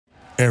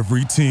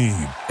Every team,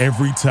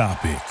 every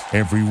topic,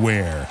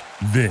 everywhere.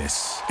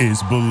 This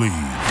is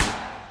Believe.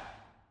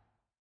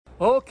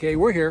 Okay,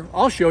 we're here.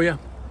 I'll show you.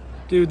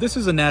 Dude, this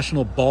is a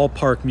national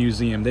ballpark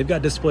museum. They've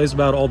got displays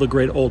about all the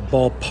great old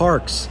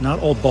ballparks, not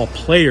old ball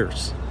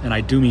players. And I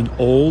do mean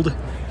old.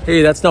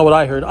 Hey, that's not what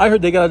I heard. I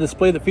heard they got a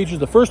display that features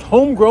the first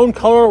homegrown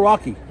Colorado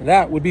Rocky. And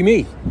that would be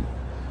me.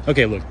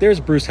 Okay, look, there's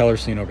Bruce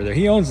Hellerstein over there.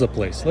 He owns the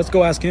place. Let's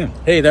go ask him.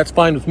 Hey, that's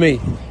fine with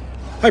me.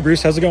 Hi,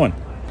 Bruce. How's it going?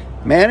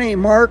 Manny,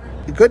 Mark,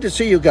 good to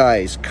see you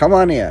guys. Come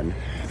on in.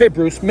 Hey,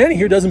 Bruce, Manny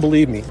here doesn't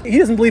believe me. He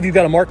doesn't believe you've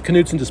got a Mark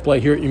Knudsen display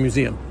here at your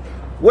museum.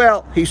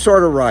 Well, he's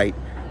sort of right.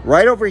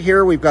 Right over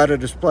here, we've got a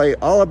display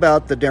all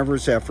about the Denver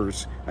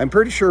Zephyrs. I'm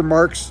pretty sure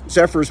Mark's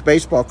Zephyrs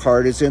baseball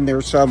card is in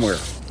there somewhere.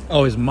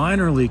 Oh, his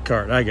minor league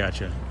card. I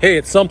gotcha. Hey,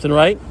 it's something,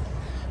 right?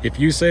 If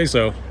you say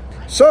so.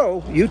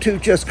 So, you two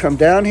just come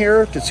down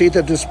here to see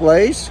the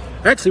displays?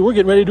 Actually, we're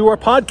getting ready to do our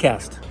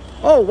podcast.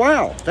 Oh,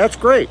 wow. That's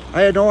great.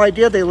 I had no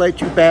idea they let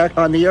you back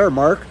on the air,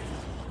 Mark.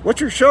 What's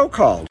your show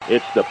called?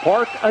 It's the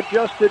Park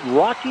Adjusted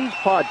Rockies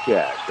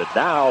podcast. And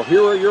now,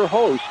 here are your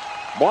hosts,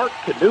 Mark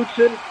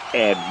Knudsen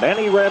and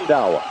Manny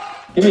Randhawa.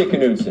 Give me a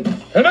Knudsen.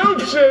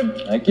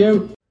 Knudsen! Thank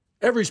you.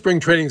 Every spring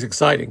training is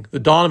exciting, the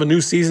dawn of a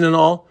new season and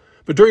all.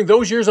 But during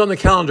those years on the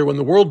calendar when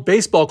the World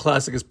Baseball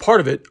Classic is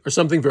part of it are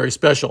something very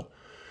special.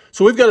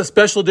 So we've got a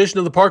special edition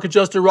of the Park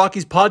Adjusted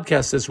Rockies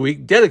podcast this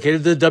week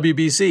dedicated to the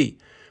WBC.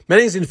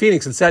 Manny's in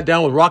Phoenix and sat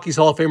down with Rockies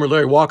Hall of Famer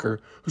Larry Walker,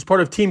 who's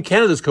part of Team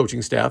Canada's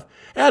coaching staff,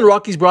 and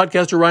Rockies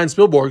broadcaster Ryan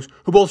Spilborghs,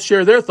 who both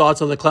share their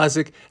thoughts on the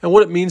Classic and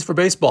what it means for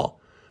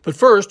baseball. But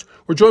first,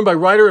 we're joined by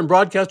writer and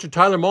broadcaster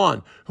Tyler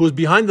Maun, who was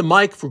behind the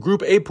mic for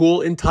Group A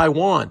pool in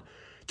Taiwan.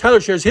 Tyler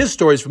shares his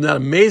stories from that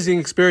amazing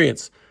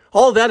experience.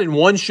 All of that in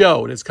one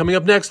show, and it's coming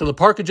up next on the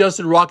Park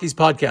Adjusted Rockies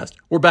podcast.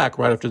 We're back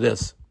right after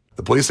this.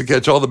 The place to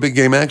catch all the big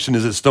game action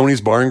is at Stoney's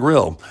Bar and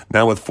Grill,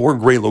 now with 4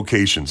 great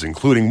locations,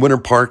 including Winter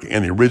Park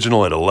and the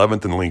original at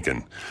 11th and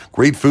Lincoln.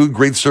 Great food,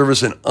 great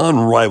service, and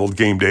unrivaled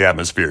game day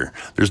atmosphere.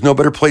 There's no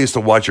better place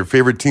to watch your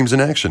favorite teams in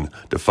action.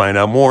 To find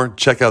out more,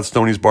 check out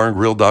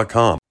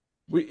stonysbarandgrill.com.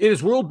 It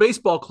is World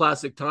Baseball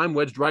Classic time,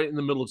 wedged right in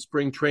the middle of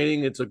spring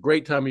training. It's a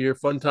great time of year,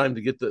 fun time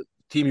to get the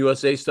Team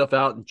USA stuff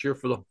out and cheer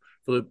for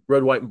the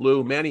red, white, and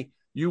blue. Manny,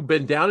 you've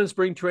been down in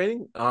spring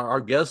training. Our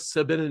guests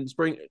have been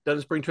done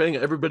in spring training.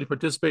 Everybody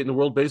participate in the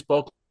World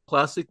Baseball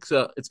Classic.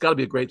 It's got to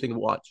be a great thing to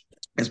watch.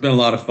 It's been a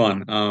lot of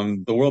fun.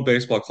 The World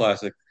Baseball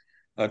Classic.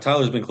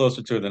 Tyler's been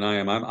closer to it than I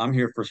am. I'm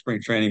here for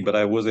spring training, but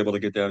I was able to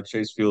get down to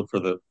Chase Field for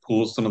the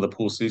pools, some of the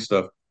Pool C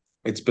stuff.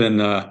 It's been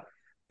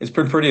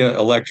pretty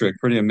electric,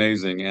 pretty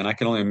amazing, and I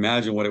can only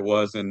imagine what it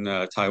was in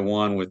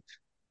Taiwan with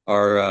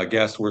our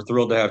guests. We're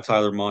thrilled to have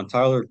Tyler Maun.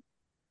 Tyler,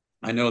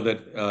 I know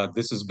that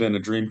this has been a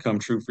dream come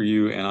true for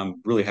you, and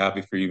I'm really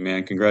happy for you,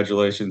 man.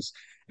 Congratulations.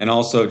 And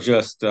also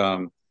just,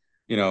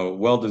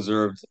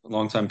 well-deserved,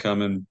 long time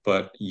coming.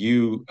 But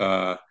you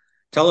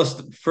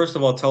first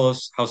of all, tell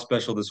us how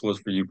special this was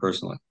for you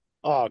personally.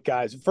 Oh,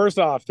 guys, first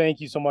off, thank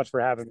you so much for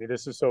having me.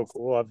 This is so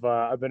cool.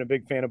 I've been a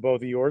big fan of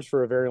both of yours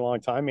for a very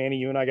long time. Manny,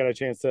 you and I got a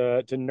chance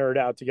to nerd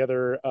out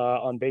together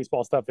on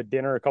baseball stuff at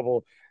dinner a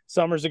couple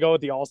summers ago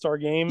at the All-Star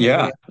game.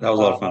 Yeah, that was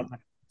a lot of fun.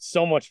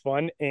 So much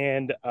fun.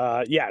 And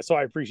so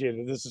I appreciate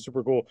it. This is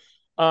super cool.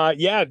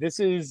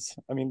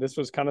 This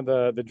was kind of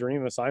the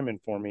dream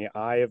assignment for me.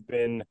 I have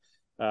been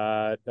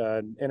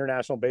an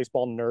international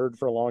baseball nerd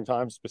for a long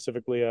time,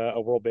 specifically a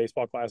World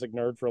Baseball Classic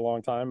nerd for a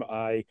long time.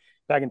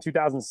 Back in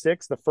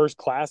 2006, the first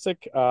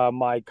Classic,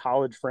 my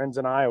college friends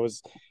and I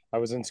was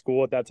in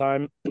school at that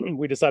time.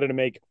 We decided to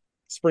make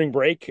spring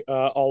break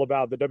all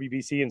about the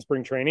WBC and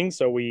spring training.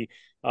 So we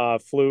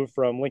flew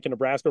from Lincoln,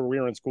 Nebraska, where we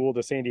were in school,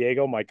 to San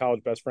Diego, my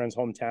college best friend's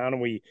hometown.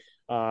 And we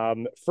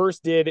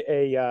first did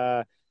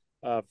a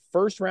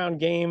first round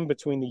game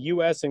between the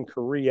U.S. and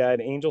Korea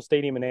at Angel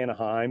Stadium in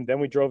Anaheim. Then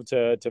we drove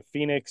to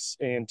Phoenix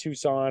and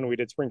Tucson. We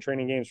did spring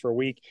training games for a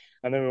week.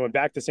 And then we went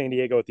back to San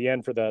Diego at the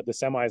end for the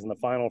semis and the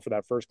final for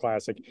that first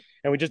Classic.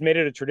 And we just made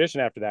it a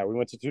tradition after that. We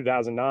went to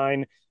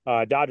 2009,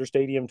 Dodger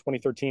Stadium,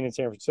 2013 in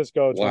San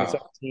Francisco,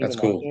 2017 in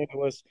Los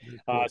Angeles.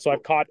 So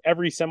I've caught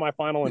every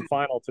semifinal and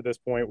final to this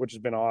point, which has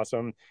been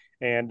awesome.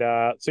 And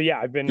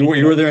I've been.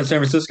 You were there in San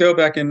Francisco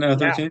back in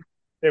 13?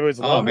 It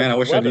was. Oh man, I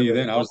wish I knew you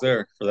then. I was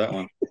there for that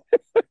one.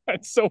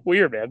 It's so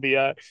weird, man.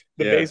 The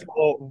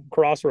baseball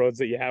crossroads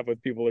that you have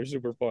with people are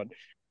super fun.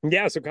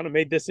 Yeah, so kind of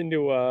made this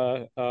into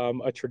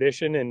a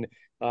tradition, and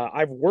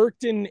I've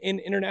worked in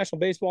international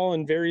baseball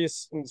in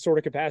various sort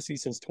of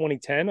capacities since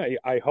 2010.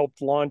 I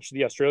helped launch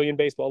the Australian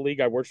Baseball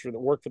League. I worked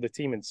for the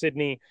team in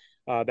Sydney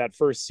that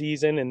first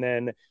season, and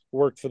then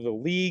worked for the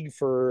league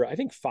for I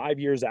think 5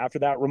 years after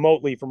that,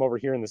 remotely from over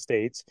here in the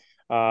States.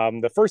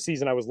 The first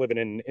season I was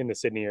living in the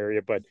Sydney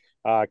area, but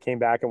came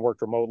back and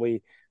worked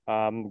remotely.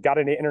 Got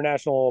into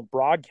international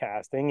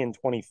broadcasting in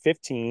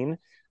 2015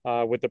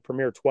 with the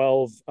Premier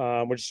 12,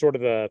 which is sort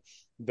of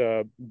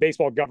the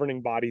baseball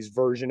governing body's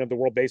version of the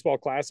World Baseball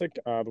Classic,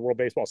 the World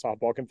Baseball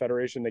Softball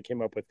Confederation. They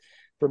came up with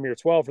Premier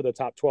 12 for the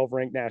top 12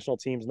 ranked national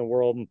teams in the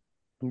world.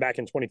 back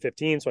in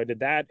 2015. So I did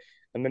that.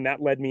 And then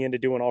that led me into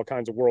doing all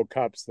kinds of World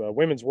Cups, the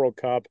Women's World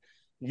Cup,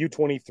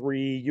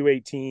 U23,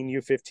 U18,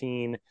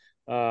 U15.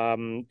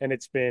 And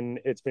it's been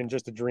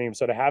just a dream.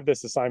 So to have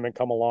this assignment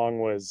come along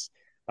was,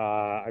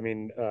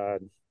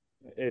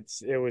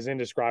 it was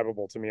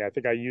indescribable to me. I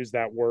think I used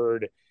that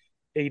word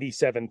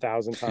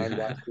 87,000 times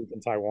last week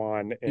in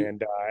Taiwan,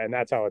 and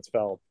that's how it's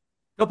felt.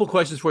 Couple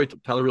questions for you,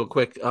 Tyler, real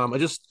quick.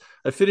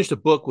 I finished a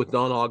book with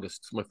Don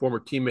August, my former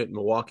teammate in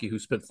Milwaukee, who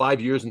spent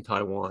 5 years in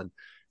Taiwan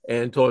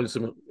and told us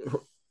some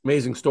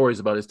amazing stories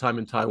about his time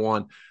in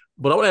Taiwan.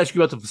 But I want to ask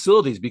you about the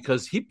facilities,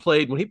 because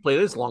when he played,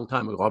 it's a long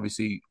time ago,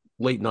 obviously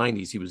late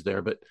 90s he was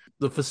there, but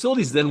the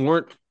facilities then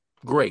weren't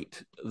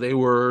great. They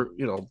were,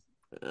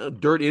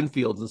 dirt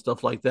infields and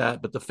stuff like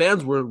that, but the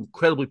fans were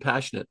incredibly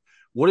passionate.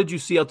 What did you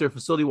see out there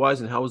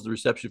facility-wise, and how was the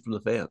reception from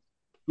the fans?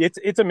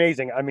 It's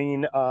amazing. I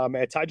mean,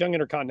 at Taichung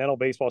Intercontinental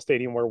Baseball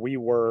Stadium where we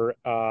were,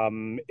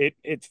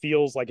 it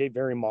feels like a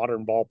very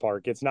modern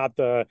ballpark. It's not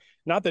the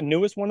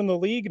newest one in the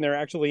league, and they're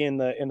actually in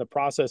the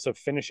process of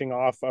finishing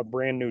off a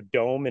brand new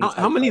dome.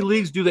 How many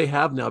leagues do they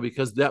have now?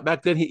 Because that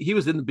back then he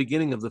was in the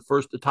beginning of the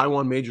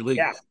Taiwan Major League.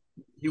 Yeah,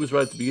 he was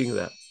right at the beginning of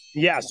that.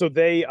 Yeah, so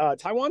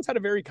Taiwan's had a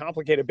very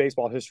complicated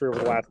baseball history over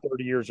the last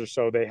 30 years or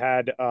so. They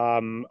had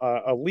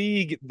a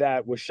league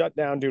that was shut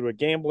down due to a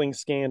gambling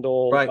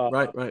scandal. Right.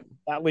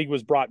 That league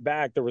was brought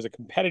back. There was a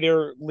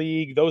competitor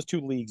league. Those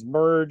two leagues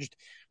merged,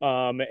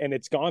 and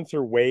it's gone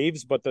through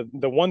waves. But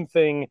the one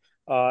thing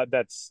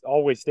that's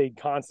always stayed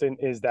constant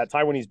is that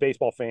Taiwanese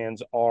baseball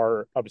fans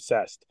are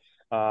obsessed.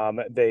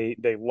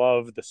 They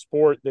love the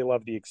sport. They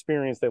love the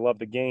experience. They love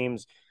the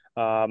games.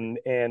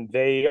 And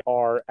they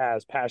are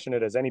as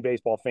passionate as any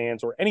baseball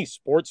fans or any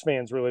sports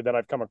fans really that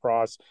I've come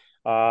across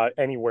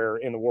anywhere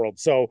in the world.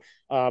 So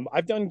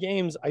I've done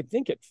games, I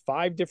think, at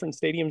 5 different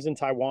stadiums in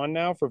Taiwan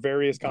now for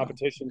various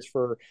competitions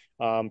for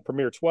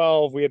Premier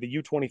 12. We had the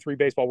U23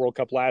 Baseball World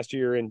Cup last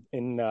year in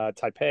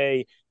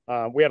Taipei.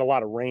 We had a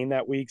lot of rain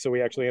that week, so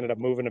we actually ended up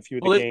moving a few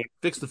of the games.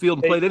 Fixed the field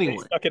and played anyway.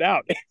 They stuck it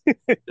out.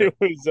 It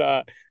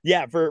was,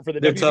 for the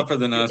they're tougher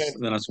than us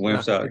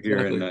wimps out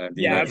here in the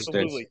United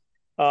absolutely. States.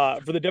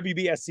 For the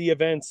WBSC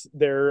events,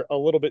 they're a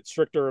little bit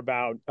stricter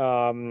about,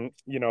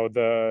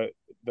 the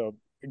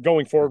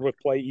going forward with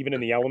play, even in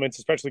the elements,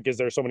 especially because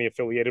there's so many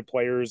affiliated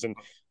players and,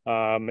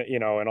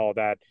 and all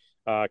that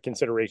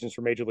considerations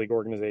for major league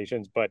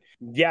organizations. But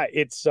yeah,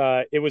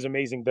 it was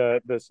amazing.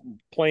 The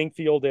playing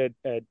field at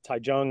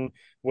Taichung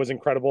was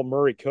incredible.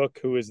 Murray Cook,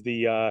 who is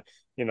the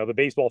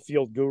baseball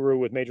field guru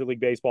with Major League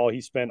Baseball,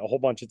 he spent a whole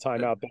bunch of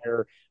time out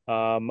there,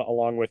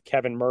 along with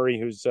Kevin Murray,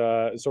 who's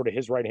sort of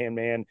his right-hand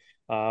man.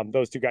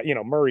 Those two guys,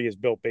 Murray has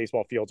built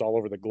baseball fields all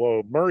over the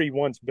globe. Murray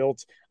once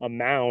built a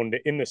mound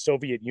in the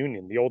Soviet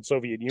Union, the old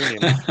Soviet Union,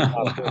 for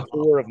a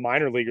tour of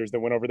minor leaguers that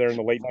went over there in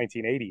the late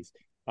 1980s.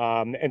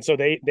 And so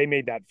they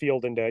made that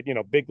field into,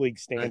 big league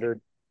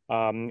standard.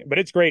 But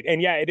it's great. And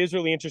yeah, it is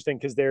really interesting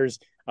because there's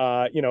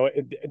a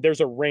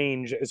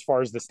range as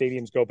far as the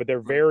stadiums go, but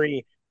they're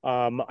very,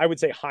 I would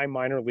say high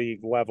minor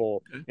league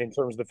level in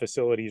terms of the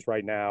facilities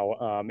right now.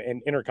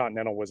 And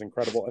Intercontinental was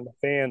incredible. And the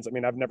fans,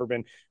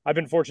 I've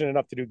been fortunate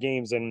enough to do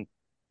games in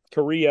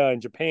Korea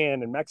and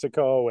Japan and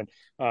Mexico and,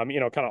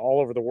 kind of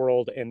all over the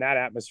world, and that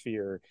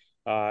atmosphere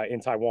in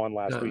Taiwan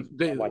last week.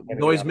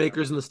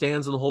 Noisemakers in the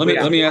stands and the whole.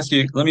 Let me ask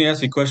you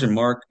a question,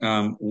 Mark.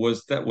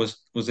 Was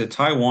it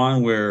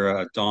Taiwan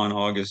where Don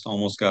August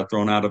almost got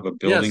thrown out of a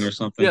building or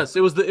something? Yes,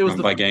 it was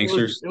by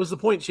gangsters. It was the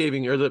point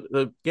shaving or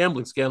the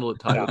gambling scandal that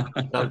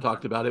Tyler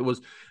talked about. It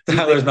was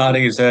Tyler's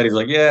nodding his head. He's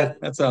like, yeah,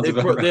 that sounds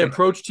about right. They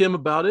approached him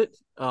about it.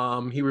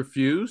 He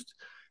refused.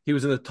 He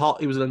was in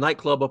a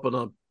nightclub up on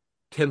a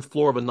 10th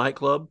floor of a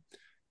nightclub,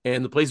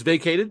 and the place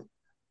vacated.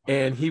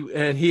 And he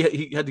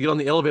had to get on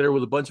the elevator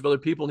with a bunch of other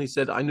people, and he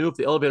said, I knew if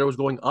the elevator was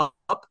going up,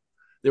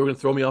 they were going to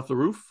throw me off the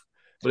roof.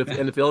 But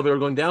if the elevator was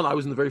going down, I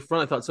was in the very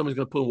front. I thought somebody's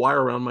going to put a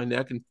wire around my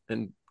neck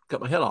and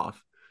cut my head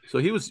off. So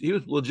he was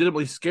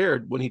legitimately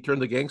scared when he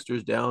turned the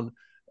gangsters down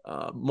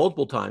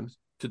multiple times.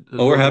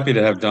 We're happy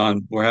to have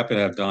Don. We're happy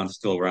to have Don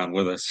still around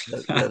with us.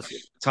 Yes.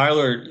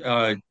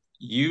 Tyler,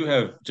 you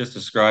have just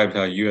described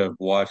how you have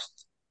watched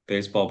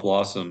baseball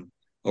blossom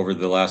over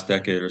the last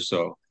decade or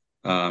so.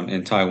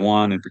 In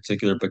Taiwan in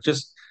particular, but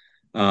just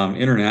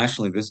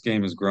internationally, this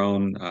game has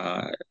grown.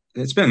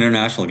 It's been an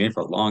international game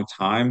for a long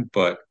time,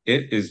 but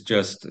it is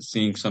just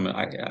seeing some,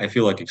 I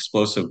feel like,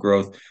 explosive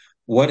growth.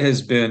 What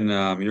has been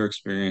your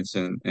experience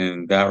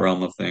in that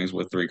realm of things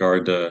with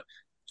regard to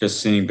just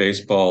seeing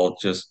baseball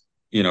just,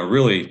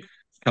 really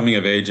coming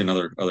of age in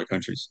other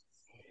countries?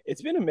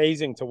 It's been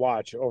amazing to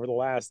watch over the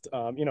last,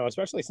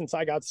 especially since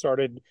I got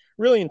started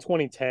really in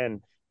 2010.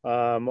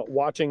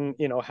 Watching,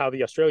 how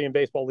the Australian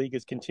Baseball League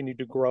has continued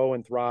to grow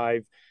and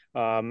thrive.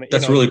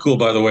 That's really cool,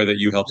 by the way, that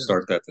you helped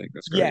start that thing.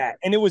 That's great. Yeah,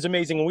 and it was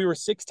amazing. We were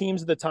 6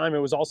 teams at the time. It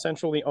was all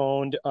centrally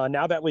owned.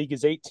 Now that league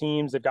is 8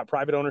 teams. They've got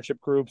private ownership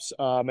groups,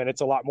 and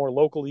it's a lot more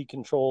locally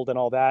controlled and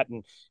all that.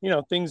 And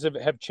things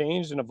have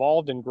changed and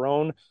evolved and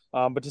grown.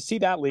 But to see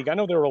that league, I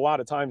know there were a lot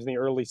of times in the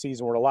early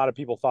season where a lot of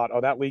people thought,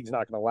 "Oh, that league's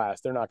not going to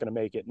last. They're not going to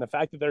make it." And the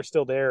fact that they're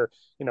still there,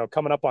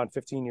 coming up on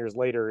 15 years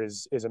later,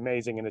 is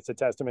amazing, and it's a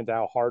testament to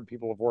how hard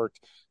people have worked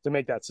to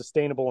make that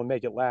sustainable and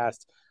make it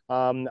last.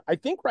 I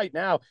think right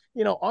now,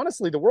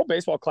 honestly, the World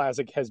Baseball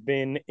Classic has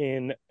been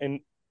in an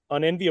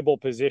unenviable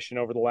position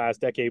over the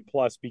last decade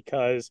plus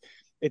because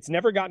it's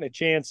never gotten a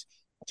chance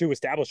to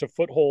establish a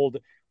foothold,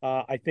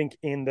 I think,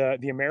 in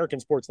the American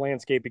sports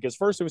landscape, because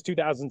first it was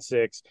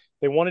 2006.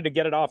 They wanted to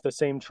get it off the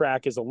same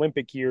track as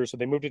Olympic years, so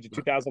they moved it to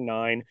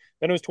 2009.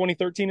 Then it was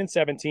 2013 and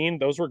 17.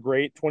 Those were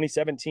great.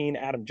 2017,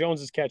 Adam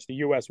Jones's catch, the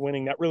U.S.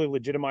 winning, that really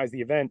legitimized the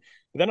event.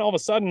 But then all of a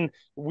sudden,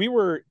 we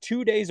were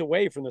 2 days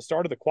away from the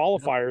start of the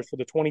qualifiers for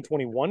the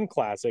 2021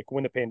 Classic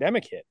when the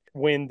pandemic hit.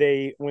 When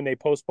they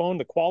postponed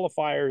the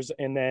qualifiers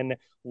and then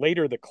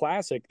later the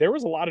Classic, there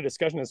was a lot of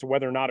discussion as to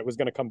whether or not it was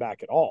going to come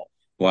back at all.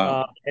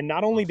 Wow. And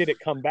not only did it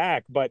come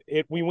back, but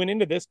we went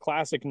into this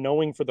Classic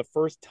knowing for the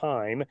first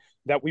time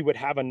that we would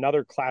have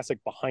another Classic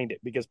behind it,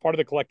 because part of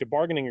the collective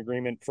bargaining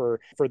agreement for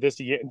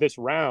this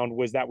round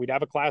was that we'd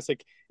have a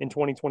Classic in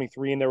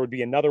 2023 and there would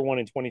be another one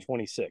in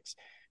 2026.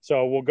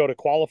 So we'll go to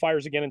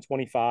qualifiers again in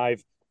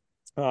 25.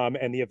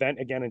 And the event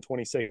again in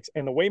 26.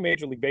 And the way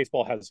Major League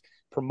Baseball has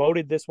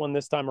promoted this one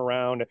this time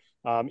around,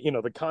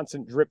 the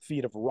constant drip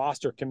feed of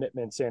roster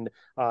commitments and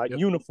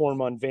uniform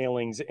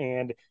unveilings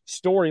and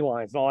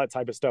storylines and all that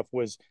type of stuff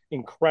was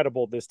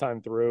incredible this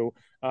time through.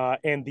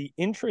 And the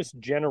interest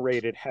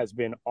generated has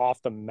been off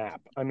the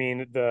map. I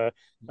mean, the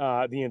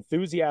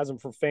enthusiasm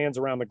for fans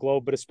around the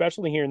globe, but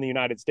especially here in the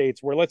United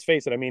States, where, let's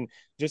face it, I mean,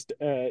 just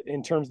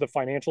in terms of the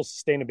financial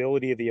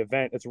sustainability of the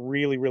event, it's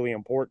really, really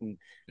important.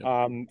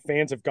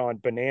 Fans have gone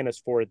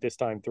bananas for it this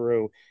time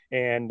through,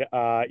 and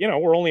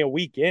we're only a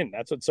week in.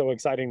 That's what's so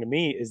exciting to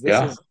me is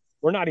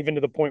we're not even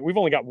to the point. We've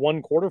only got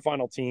one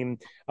quarterfinal team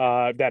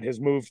that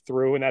has moved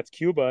through, and that's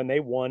Cuba, and they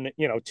won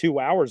 2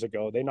 hours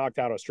ago. They knocked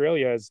out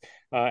Australia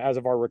as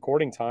of our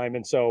recording time,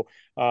 and so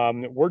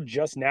we're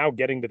just now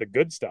getting to the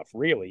good stuff.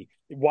 Really,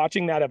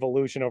 watching that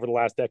evolution over the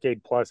last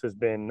decade plus has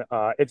been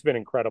it's been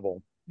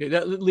incredible. Yeah,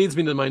 that leads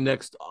me to my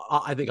next,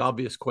 I think,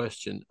 obvious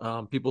question.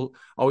 People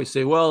always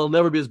say, "Well, it'll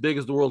never be as big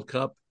as the World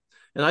Cup."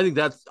 And I think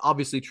that's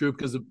obviously true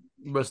because the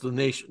rest of the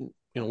nation,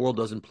 world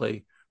doesn't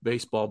play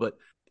baseball. But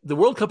the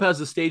World Cup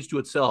has a stage to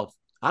itself.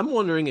 I'm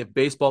wondering if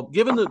baseball,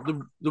 given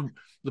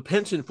the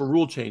penchant for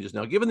rule changes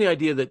now, given the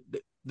idea that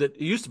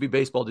it used to be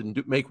baseball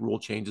didn't make rule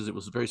changes, it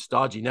was very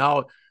stodgy.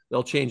 Now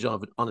they'll change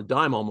on a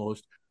dime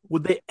almost.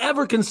 Would they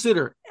ever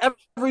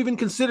even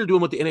consider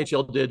doing what the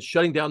NHL did,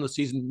 shutting down the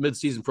season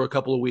mid-season for a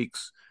couple of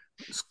weeks,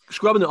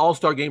 scrubbing the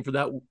All-Star game for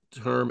that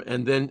term,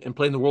 and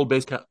playing the World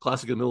Baseball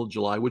Classic in the middle of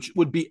July, which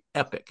would be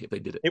epic if they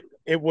did it.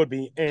 It would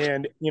be.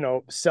 And,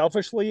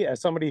 selfishly,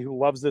 as somebody who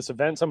loves this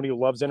event, somebody who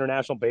loves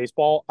international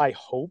baseball, I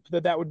hope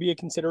that would be a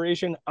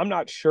consideration. I'm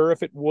not sure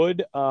if it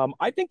would.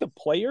 I think the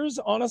players,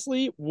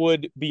 honestly,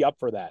 would be up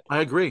for that.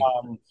 I agree.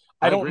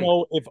 I don't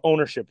know if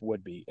ownership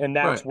would be, and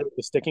that's where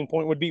the sticking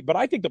point would be. But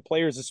I think the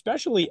players,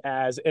 especially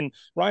and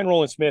Ryan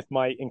Rowland-Smith,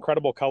 my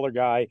incredible color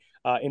guy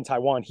in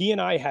Taiwan, he and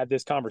I had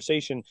this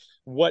conversation.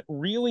 What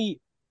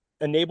really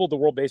enabled the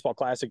World Baseball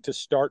Classic to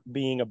start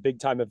being a big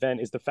time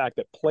event is the fact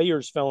that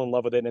players fell in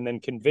love with it and then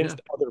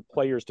convinced other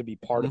players to be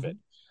part of it.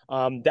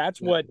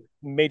 That's what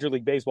Major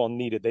League Baseball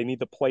needed. They need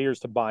the players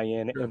to buy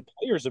in, and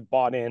players have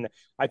bought in,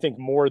 I think,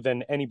 more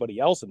than anybody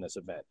else in this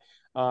event.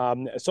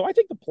 So I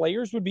think the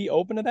players would be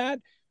open to that.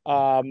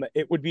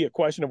 It would be a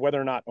question of whether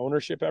or not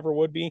ownership ever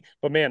would be.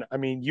 But man, I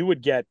mean,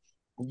 you'd get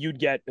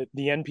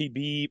the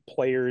NPB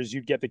players,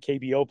 you'd get the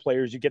KBO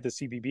players, you'd get the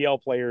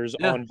CBBL players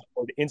on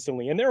board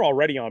instantly, and they're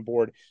already on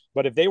board.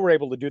 But if they were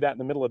able to do that in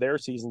the middle of their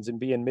seasons and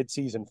be in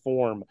mid-season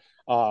form,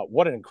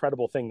 what an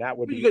incredible thing that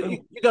would be.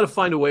 You got to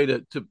find a way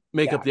to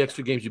make up the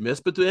extra games you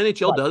missed, but the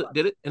NHL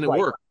did it, and it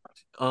worked.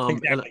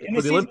 Exactly. And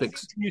for the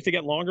Olympics continues to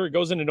get longer. It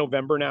goes into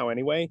November now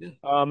anyway.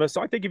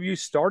 So I think if you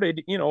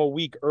started, a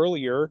week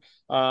earlier,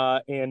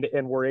 and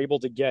we're able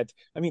to get,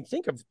 I mean,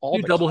 think of all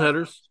the double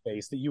headers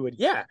space that you would,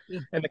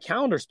 and the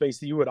calendar space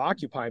that you would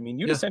occupy. I mean,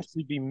 you'd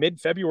essentially be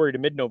mid-February to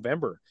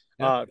mid-November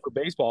for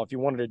baseball if you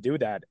wanted to do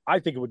that. I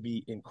think it would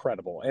be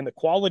incredible, and the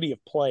quality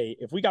of play,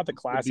 if we got the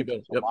Classic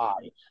in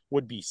July,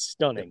 would be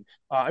stunning.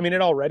 I mean,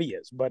 it already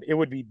is, but it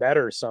would be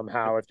better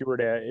somehow if you were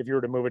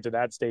to move it to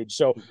that stage.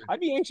 So I'd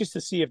be anxious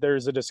to see if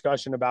there's a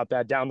discussion about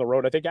that down the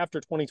road. I think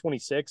after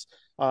 2026,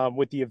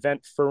 with the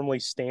event firmly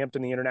stamped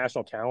in the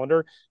international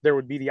calendar, there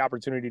would be the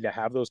opportunity to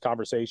have those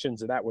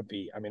conversations, and that would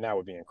be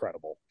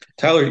incredible.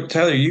 Tyler,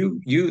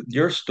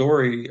 your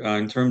story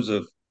in terms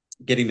of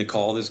getting to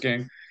call this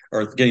game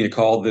or getting to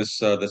call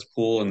this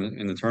pool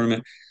in the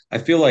tournament, I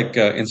feel like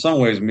in some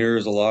ways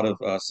mirrors a lot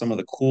of some of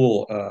the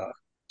cool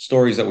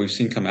stories that we've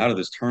seen come out of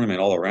this tournament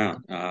all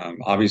around.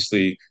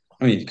 Obviously,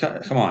 I mean,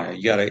 come on,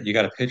 you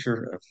got a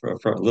pitcher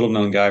for a little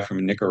known guy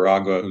from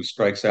Nicaragua who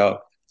strikes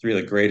out three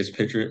of the greatest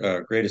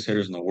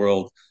hitters in the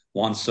world,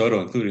 Juan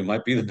Soto included,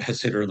 might be the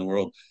best hitter in the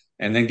world,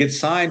 and then gets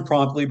signed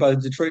promptly by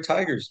the Detroit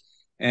Tigers.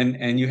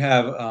 And you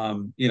have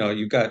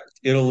you've got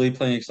Italy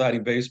playing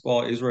exciting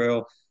baseball,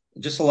 Israel,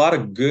 just a lot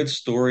of good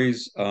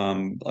stories.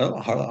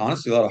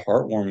 Honestly, a lot of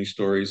heartwarming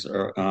stories.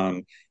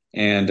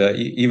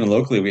 Even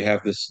locally, we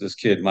have this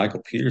kid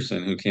Michael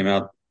Peterson who came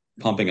out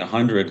pumping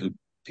 100.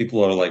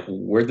 People are like,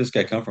 where'd this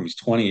guy come from? He's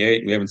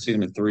 28. We haven't seen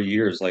him in 3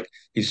 years. Like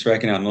he's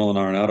striking out Nolan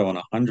Arenado on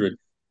 100.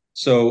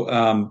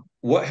 So,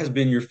 what has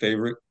been your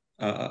favorite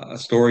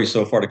story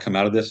so far to come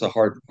out of this? A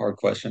hard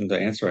question to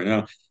answer, I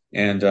know.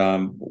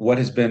 And what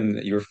has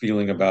been your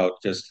feeling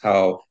about just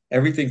how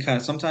everything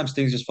sometimes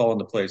things just fall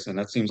into place, and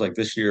that seems like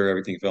this year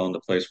everything fell into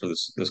place for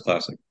this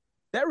classic.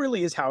 That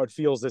really is how it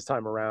feels this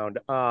time around.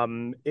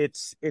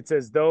 It's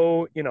as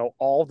though,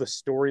 all the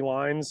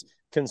storylines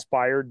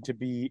conspired to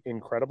be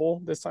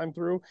incredible this time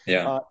through.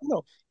 Yeah.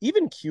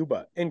 Even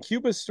Cuba and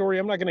Cuba's story,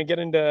 I'm not going to get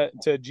into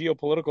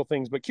geopolitical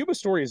things, but Cuba's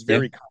story is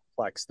very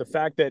complex. The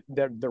fact that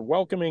they're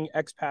welcoming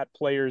expat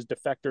players,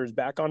 defectors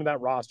back onto that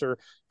roster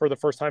for the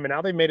first time, and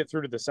now they made it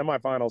through to the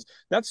semifinals.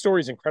 That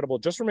story is incredible.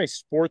 Just from a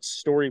sports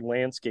story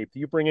landscape,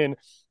 you bring in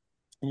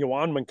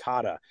Yoan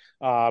Moncada,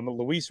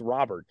 Luis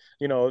Robert,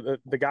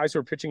 the guys who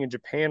are pitching in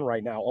Japan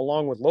right now,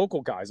 along with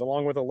local guys,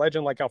 along with a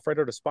legend like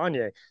Alfredo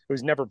Despaigne,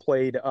 who's never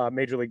played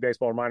Major League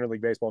Baseball or minor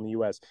league baseball in the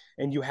U.S.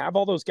 And you have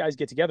all those guys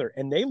get together,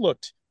 and they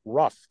looked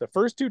rough. The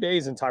first 2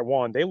 days in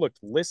Taiwan, they looked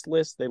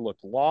listless, they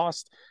looked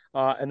lost.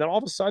 And then all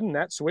of a sudden,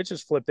 that switch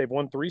has flipped. They've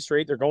won 3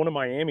 straight. They're going to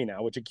Miami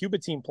now, which a Cuba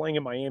team playing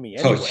in Miami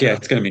anyway. Oh, yeah,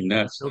 it's going to be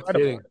nuts. No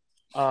kidding.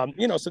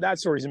 So that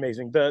story is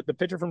amazing. The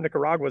pitcher from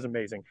Nicaragua was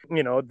amazing.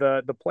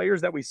 The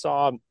players that we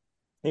saw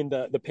in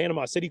the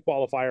Panama City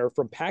qualifier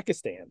from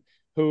Pakistan,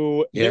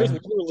 who there's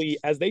literally,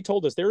 as they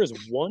told us, there is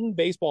one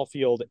baseball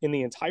field in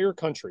the entire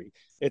country.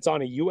 It's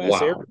on a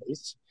U.S. air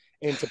base.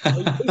 And to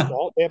play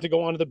baseball, they have to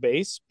go onto the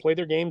base, play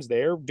their games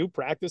there, do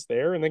practice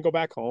there, and then go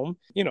back home.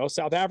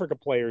 South Africa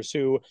players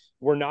who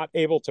were not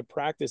able to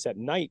practice at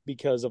night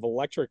because of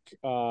electric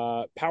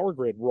power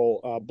grid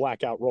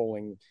blackout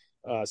rolling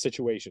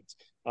situations.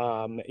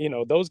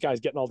 Those guys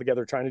getting all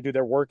together trying to do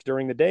their work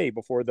during the day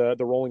before the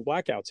rolling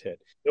blackouts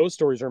hit. Those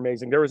stories are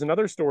amazing. There was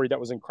another story that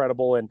was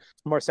incredible, and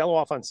Marcelo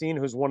Alfonsine,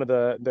 who's one of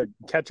the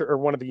catcher or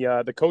one of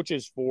the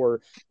coaches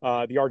for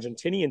the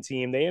Argentinian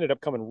team, they ended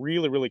up coming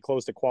really, really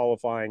close to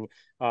qualifying.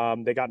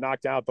 They got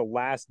knocked out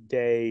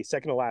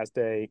second to last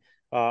day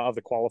of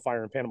the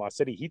qualifier in Panama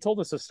City. He told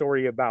us a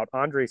story about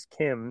Andres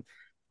Kim,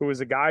 who was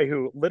a guy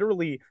who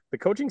literally the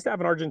coaching staff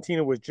in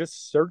Argentina was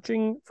just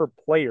searching for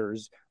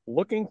players,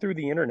 looking through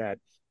the internet,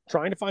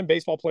 trying to find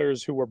baseball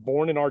players who were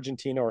born in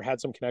Argentina or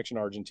had some connection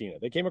to Argentina.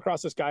 They came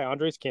across this guy,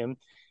 Andres Kim.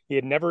 He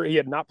had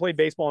not played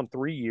baseball in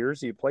 3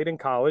 years. He had played in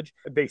college.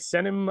 They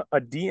sent him a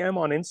DM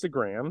on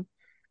Instagram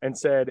and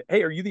said,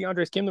 "Hey, are you the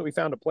Andres Kim that we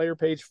found a player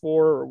page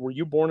for? Were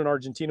you born in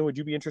Argentina? Would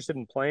you be interested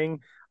in playing?"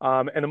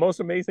 And the most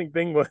amazing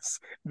thing was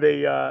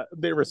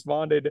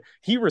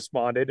he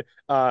responded,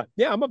 "Yeah,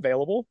 I'm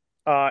available."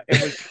 And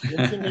was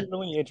instantly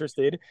really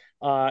interested.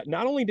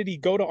 Not only did he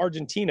go to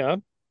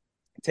Argentina,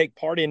 take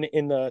part in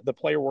the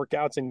player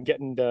workouts and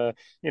getting to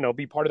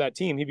be part of that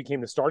team, he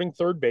became the starting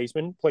third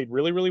baseman, played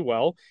really, really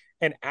well.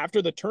 And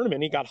after the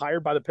tournament, he got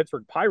hired by the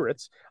Pittsburgh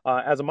Pirates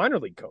as a minor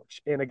league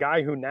coach, and a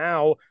guy who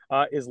now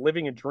is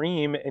living a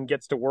dream and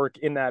gets to work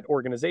in that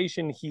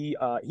organization. He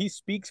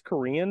speaks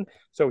Korean,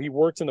 so he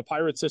works in the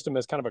Pirate system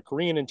as kind of a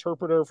Korean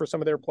interpreter for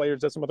some of their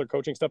players, does some other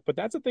coaching stuff. But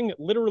that's a thing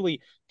that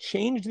literally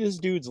changed this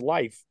dude's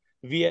life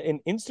via an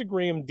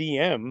Instagram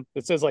DM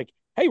that says, like,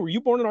 "Hey, were you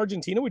born in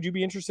Argentina? Would you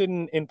be interested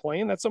in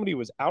playing?" That's somebody who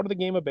was out of the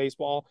game of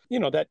baseball.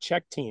 That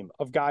Czech team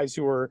of guys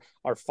who are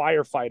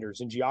firefighters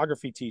and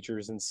geography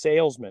teachers and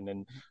salesmen.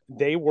 And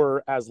they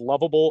were as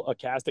lovable a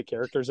cast of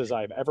characters as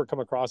I've ever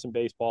come across in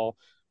baseball.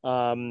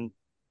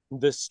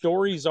 The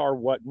stories are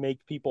what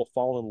make people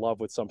fall in love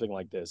with something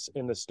like this.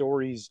 And the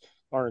stories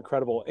are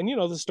incredible. And,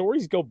 the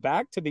stories go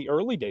back to the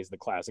early days of the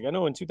Classic. I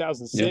know in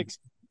 2006,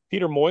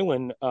 Peter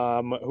Moylan,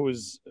 who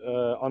was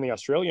on the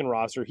Australian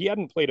roster, he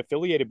hadn't played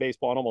affiliated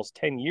baseball in almost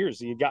 10 years.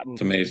 He had gotten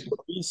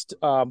released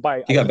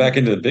by... He got back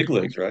into the big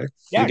leagues, right?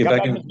 Yeah, got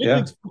back into the big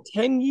leagues for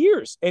 10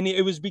 years. And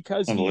it was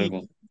because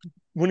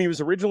when he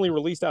was originally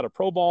released out of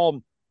pro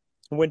ball,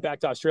 went back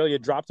to Australia,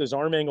 dropped his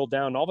arm angle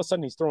down, and all of a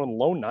sudden he's throwing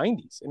low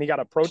 90s. And he got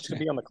approached to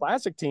be on the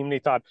Classic team, and he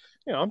thought,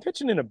 I'm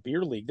pitching in a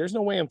beer league. There's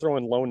no way I'm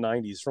throwing low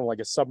 90s from like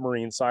a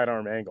submarine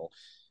sidearm angle.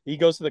 He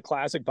goes to the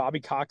Classic. Bobby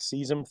Cox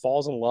sees him,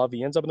 falls in love.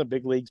 He ends up in the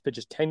big leagues,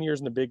 pitches 10 years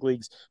in the big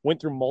leagues,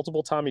 went through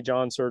multiple Tommy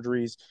John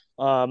surgeries.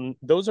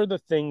 Those are the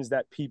things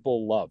that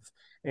people love.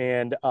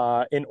 And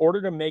in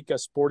order to make a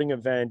sporting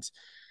event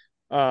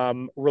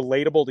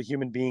relatable to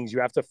human beings, you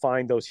have to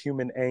find those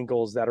human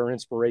angles that are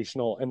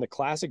inspirational. And the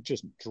Classic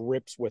just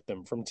drips with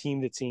them from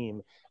team to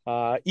team.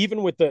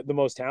 Even with the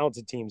most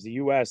talented teams, the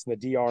U.S. and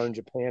the DR and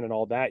Japan and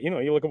all that. You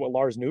look at what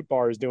Lars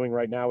Nootbaar is doing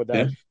right now with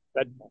that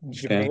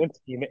Japan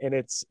team, and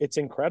it's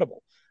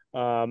incredible.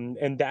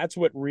 And that's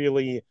what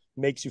really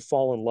makes you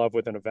fall in love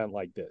with an event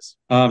like this.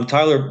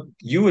 Tyler,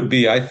 you would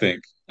be, I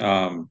think,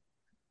 I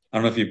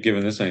don't know if you've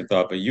given this any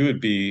thought, but you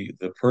would be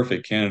the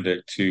perfect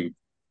candidate to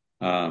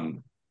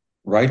um,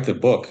 write the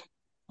book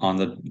on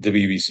the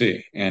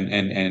BBC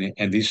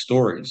and these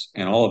stories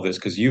and all of this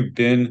because you've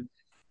been,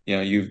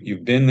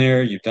 you've been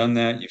there, you've done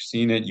that, you've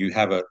seen it, you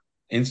have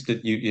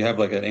you have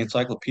like an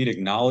encyclopedic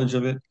knowledge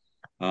of it.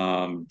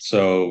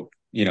 So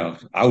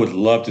I would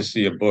love to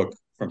see a book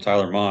from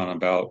Tyler Maun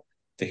about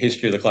the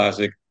history of the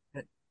classic,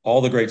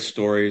 all the great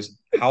stories,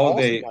 how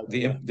the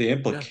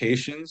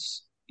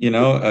implications,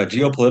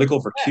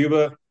 geopolitical for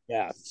Cuba,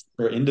 Yeah.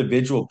 for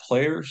individual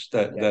players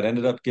that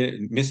ended up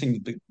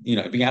missing,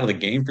 being out of the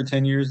game for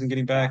 10 years and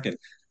getting back, and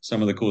some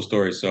of the cool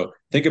stories. So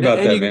think about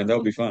that, man. That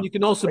would be fun. You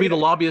can also be the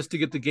lobbyist to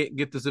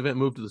get this event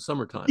moved to the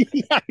summertime.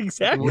 Yeah,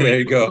 exactly. There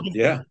you go.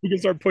 Yeah. We can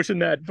start pushing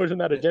that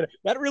agenda.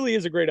 That really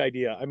is a great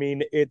idea. I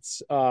mean, it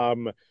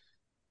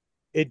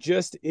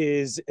just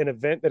is an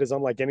event that is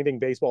unlike anything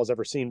baseball has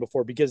ever seen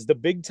before because the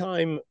big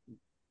time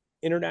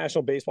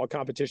international baseball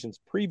competitions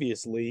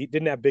previously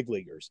didn't have big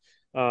leaguers.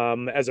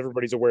 As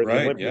everybody's aware, the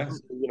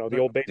Olympics, the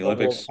old baseball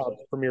World Cup,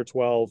 Premier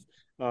 12.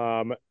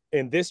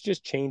 And this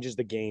just changes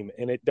the game.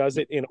 And it does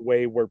it in a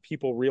way where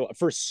people realize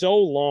for so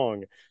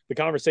long, the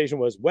conversation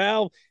was,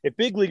 well, if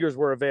big leaguers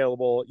were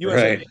available,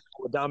 USA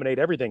would dominate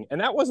everything.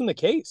 And that wasn't the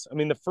case. I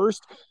mean, the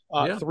first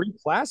 3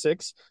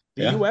 classics,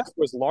 the U.S.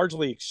 was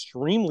largely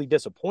extremely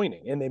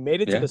disappointing, and they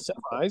made it to the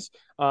semis,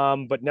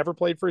 but never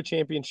played for a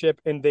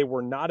championship, and they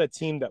were not a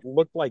team that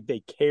looked like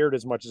they cared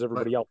as much as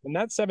everybody else. And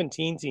that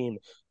 17 team,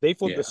 they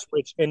flipped the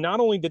switch, and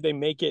not only did they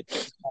make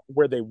it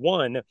where they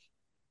won,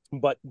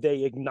 but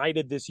they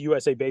ignited this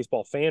USA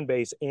baseball fan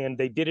base, and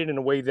they did it in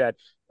a way that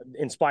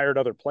inspired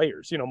other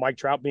players. Mike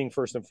Trout being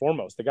first and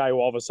foremost, the guy who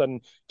all of a sudden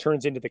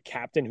turns into the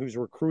captain who's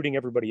recruiting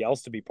everybody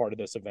else to be part of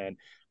this event.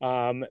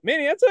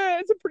 Manny, it's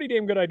a pretty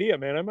damn good idea,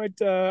 man. I might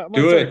do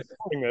it.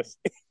 This.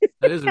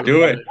 That is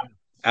do it.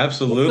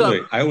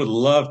 Absolutely. I would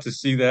love to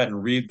see that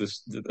and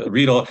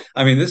read all.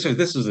 I mean, this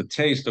is a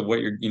taste of what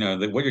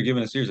what you're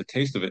giving us here is a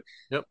taste of it.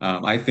 Yep.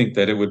 I think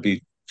that it would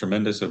be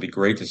tremendous. It'd be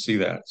great to see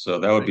that. So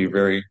that would be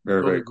very,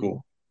 very, very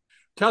cool.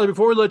 Tyler,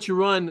 before we let you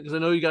run, because I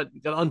know you got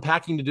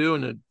unpacking to do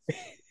and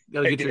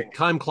got to get your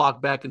time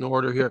clock back in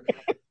order here.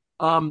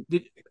 And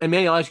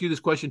Manny, I'll ask you this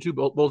question too.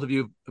 Both of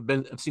you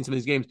have seen some of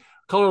these games.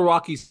 Colorado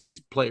Rockies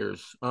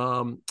players.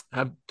 Tyler,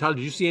 did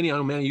you see any? I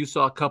know, Manny, you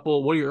saw a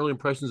couple. What are your early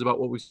impressions about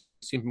what we've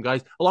seen from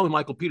guys, along with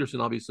Michael Peterson,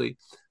 obviously,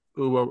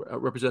 who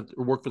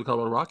work for the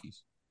Colorado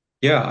Rockies?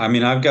 Yeah, I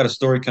mean, I've got a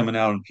story coming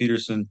out on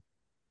Peterson.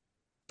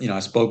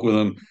 I spoke with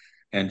him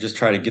and just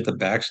try to get the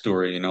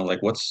backstory.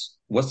 Like what's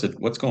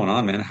going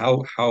on, man?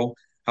 How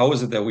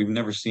is it that we've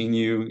never seen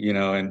you?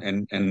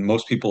 And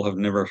most people have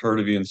never heard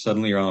of you, and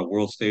suddenly you're on a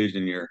world stage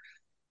and you're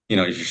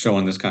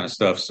showing this kind of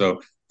stuff.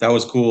 So that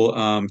was cool.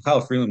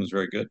 Kyle Freeland was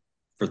very good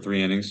for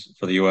 3 innings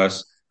for the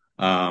U.S.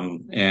 I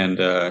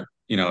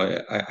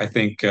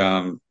think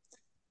Alan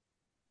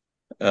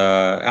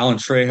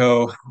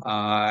Trejo,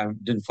 I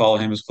didn't follow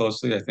him as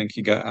closely. I think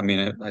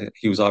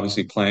he was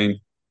obviously playing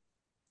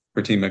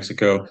for Team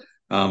Mexico.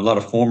 A lot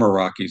of former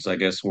Rockies, I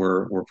guess,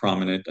 were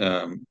prominent,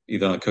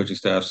 either on the coaching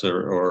staffs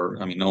or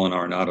Nolan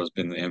Arenado's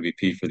been the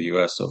MVP for the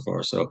U.S. so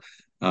far. So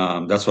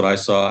that's what I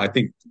saw. I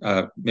think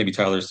maybe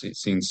Tyler's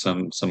seen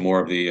some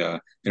more of the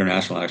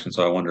international action,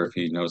 so I wonder if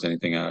he knows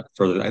anything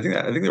further. I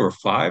think there were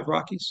 5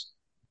 Rockies,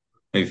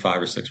 maybe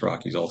 5 or 6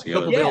 Rockies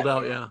altogether. Couple bailed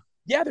out, yeah.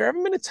 Yeah, there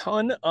haven't been a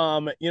ton.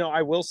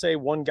 I will say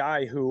one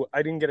guy who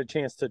I didn't get a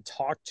chance to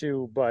talk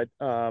to, but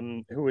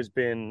who has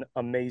been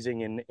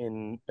amazing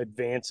in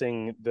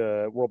advancing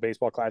the World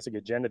Baseball Classic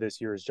agenda this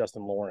year is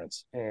Justin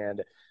Lawrence.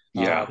 And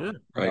right.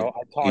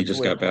 He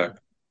just got back.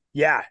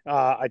 Yeah,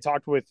 I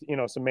talked with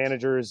some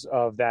managers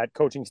of that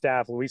coaching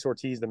staff, Luis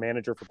Ortiz, the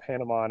manager for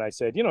Panama, and I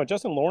said,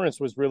 Justin Lawrence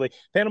was really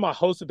Panama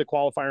hosted the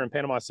qualifier in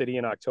Panama City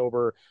in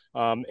October,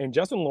 and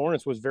Justin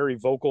Lawrence was very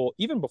vocal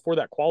even before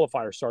that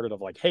qualifier started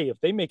of like, hey, if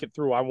they make it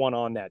through, I want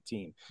on that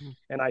team.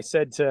 And I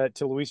said to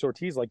Luis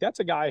Ortiz, like, that's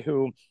a guy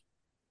who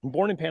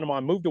born in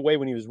Panama, moved away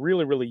when he was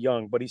really, really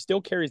young, but he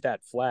still carries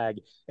that flag.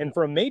 And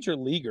for a major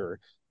leaguer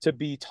to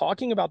be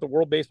talking about the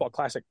World Baseball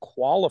Classic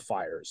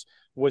qualifiers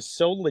was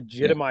so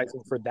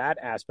legitimizing for that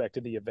aspect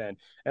of the event.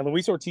 And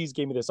Luis Ortiz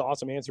gave me this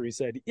awesome answer. He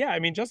said, yeah, I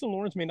mean, Justin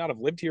Lawrence may not have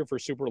lived here for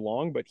super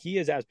long, but he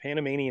is as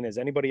Panamanian as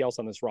anybody else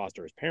on this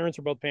roster. His parents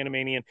are both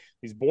Panamanian.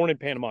 He's born in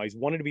Panama. He's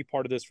wanted to be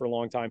part of this for a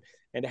long time.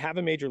 And to have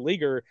a major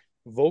leaguer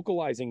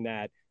vocalizing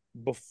that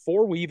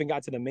before we even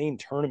got to the main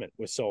tournament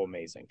was so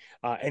amazing.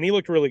 And he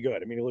looked really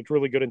good. I mean, he looked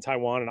really good in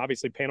Taiwan, and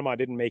obviously Panama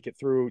didn't make it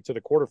through to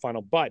the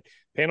quarterfinal, but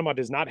Panama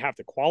does not have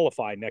to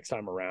qualify next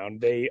time around.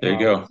 There you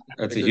go.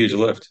 That's a huge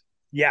lift.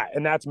 Yeah,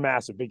 and that's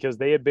massive because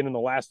they had been in the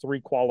last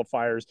 3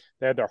 qualifiers.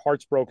 They had their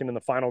hearts broken in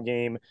the final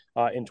game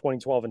in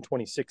 2012 and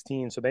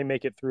 2016. So they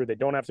make it through. They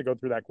don't have to go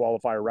through that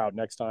qualifier route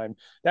next time.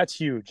 That's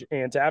huge.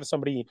 And to have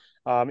somebody,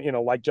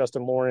 like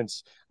Justin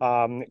Lawrence,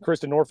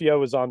 Kristen Norfio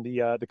was on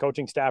the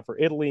coaching staff for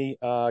Italy,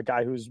 a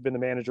guy who's been the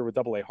manager with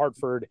AA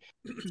Hartford,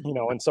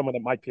 and someone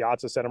that Mike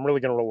Piazza said, I'm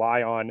really going to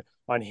rely on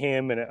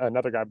him, and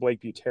another guy,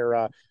 Blake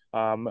Butera,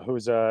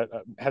 who's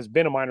has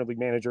been a minor league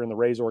manager in the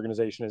Rays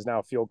organization, is now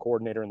a field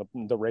coordinator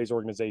in the Rays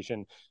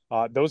organization.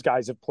 Those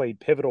guys have played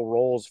pivotal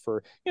roles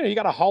for, you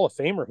got a Hall of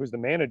Famer who's the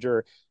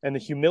manager, and the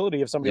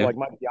humility of somebody like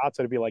Mike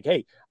Piazza to be like,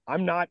 hey,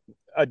 I'm not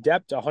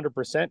adept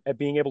 100% at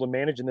being able to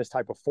manage in this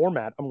type of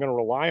format. I'm going to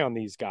rely on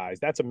these guys.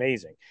 That's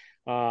amazing.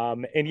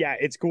 And yeah,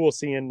 it's cool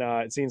seeing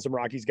some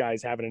Rockies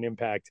guys having an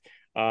impact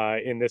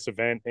in this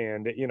event,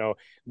 and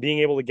being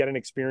able to get an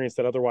experience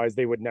that otherwise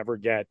they would never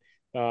get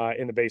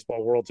in the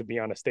baseball world. To be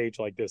on a stage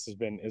like this has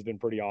been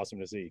pretty awesome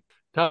to see.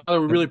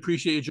 Tyler, we really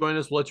appreciate you joining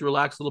us. We'll let you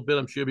relax a little bit.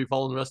 I'm sure you'll be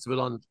following the rest of it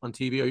on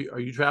TV. Are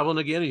you traveling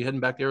again? Are you heading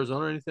back to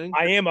Arizona or anything?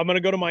 I am. I'm going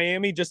to go to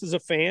Miami just as a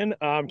fan.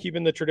 I'm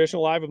keeping the tradition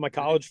alive with my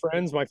college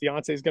friends. My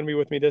fiance is going to be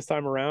with me this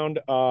time around.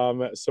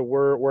 So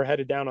we're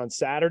headed down on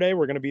Saturday.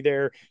 We're going to be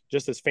there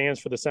just as fans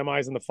for the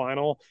semis and the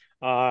final.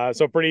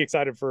 So pretty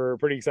excited for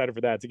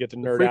that, to get to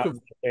nerd out.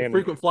 And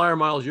frequent flyer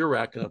miles you're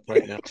racking up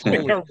right now.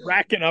 They're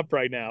racking up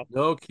right now.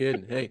 No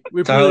kidding. Hey,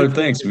 Tyler,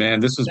 thanks, man.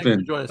 This has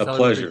been a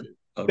pleasure.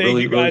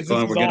 Really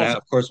fun. We're gonna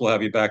of course, we'll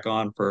have you back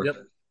on for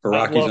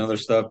Rockies and other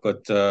stuff.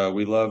 But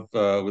we love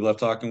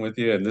talking with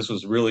you, and this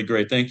was really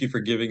great. Thank you for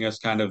giving us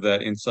kind of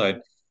that inside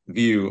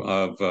view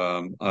of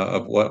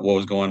what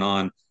was going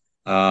on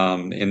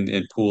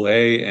in Pool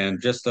A,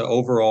 and just the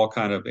overall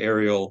kind of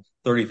aerial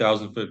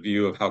 30,000-foot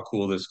view of how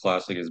cool this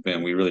classic has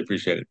been. We really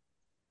appreciate it.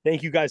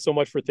 Thank you guys so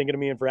much for thinking of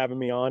me and for having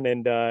me on,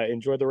 and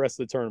enjoy the rest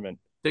of the tournament.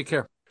 Take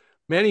care.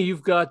 Manny,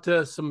 you've got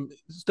some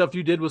stuff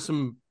you did with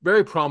some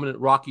very prominent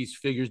Rockies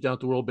figures down at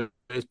the World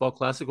Baseball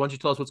Classic. Why don't you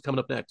tell us what's coming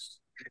up next?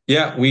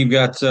 Yeah, we've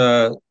got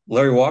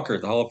Larry Walker,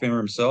 the Hall of Famer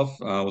himself.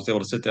 Was able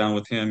to sit down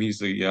with him. He was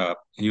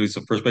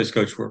the first base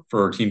coach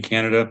for Team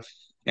Canada,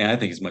 and I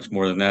think he's much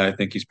more than that. I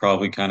think he's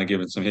probably kind of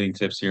given some hitting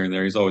tips here and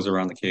there. He's always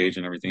around the cage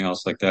and everything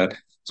else like that.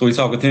 So we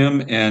talked with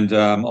him, and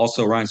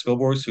also Ryan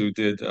Spilborghs, who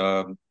did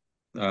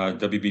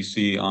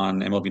WBC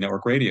on MLB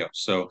Network Radio.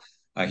 So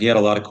he had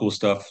a lot of cool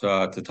stuff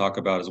to talk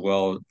about as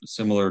well,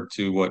 similar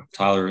to what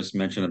Tyler has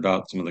mentioned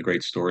about some of the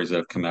great stories that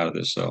have come out of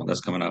this. So that's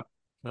coming up.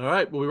 All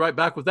right. We'll be right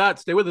back with that.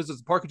 Stay with us. It's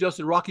the Park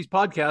Adjusted Rockies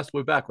podcast.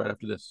 We'll be back right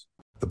after this.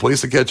 The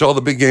place to catch all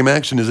the big game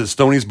action is at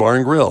Stoney's Bar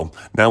and Grill,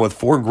 now with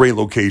 4 great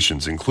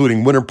locations,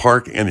 including Winter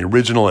Park and the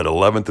original at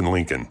 11th and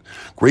Lincoln.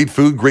 Great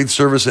food, great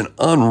service, and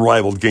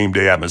unrivaled game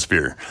day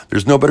atmosphere.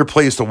 There's no better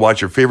place to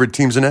watch your favorite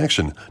teams in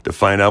action. To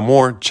find out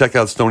more, check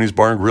out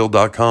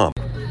Stoney'sBarandGrill.com.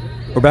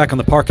 We're back on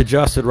the Park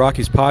Adjusted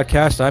Rockies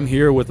podcast. I'm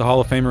here with the Hall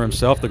of Famer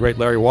himself, the great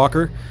Larry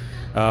Walker,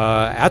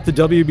 at the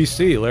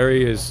WBC.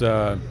 Larry is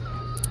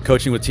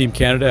coaching with Team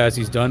Canada, as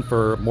he's done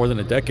for more than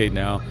a decade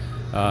now,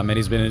 and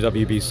he's been in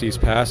WBC's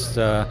past.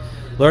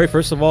 Larry,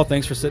 first of all,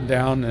 thanks for sitting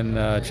down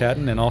and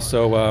chatting, and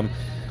also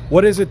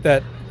what is it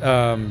that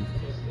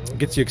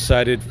gets you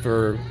excited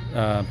for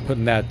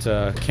putting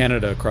that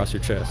Canada across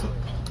your chest?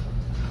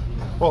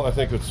 Well, I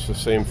think it's the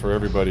same for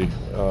everybody.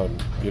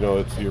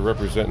 You're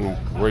representing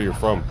where you're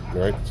from,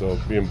 right? So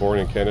being born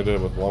in Canada,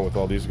 along with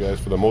all these guys,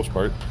 for the most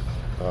part,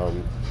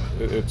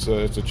 it's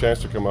a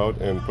chance to come out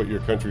and put your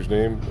country's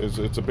name.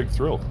 It's a big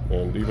thrill,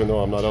 and even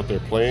though I'm not out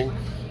there playing,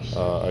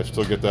 I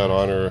still get that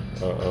honor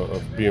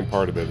of being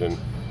part of it. And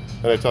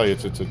I tell you,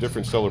 it's a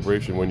different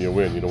celebration when you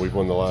win. We've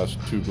won the last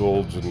 2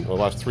 golds, and the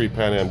last 3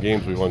 Pan Am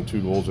games we've won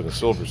 2 golds and a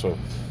silver. So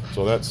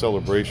that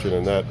celebration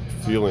and that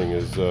feeling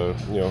is,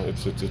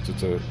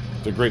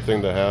 it's a great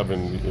thing to have.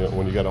 And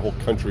when you got a whole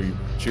country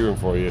cheering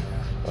for you,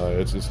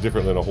 it's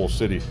different than a whole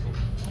city.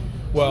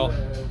 Well,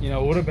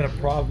 it would have been a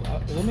problem.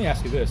 Let me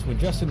ask you this. When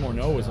Justin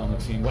Morneau was on the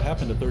team, what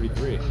happened to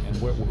 33? And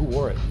who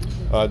wore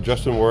it?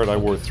 Justin wore it. I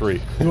wore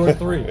 3. You wore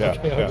 3? Yeah,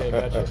 okay,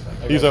 yeah. Gotcha.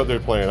 He's out there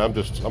playing.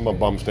 I'm a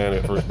bum standing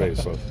at first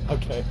base. So.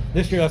 Okay.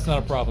 This year, that's not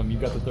a problem.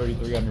 You've got the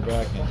 33 on your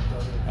back.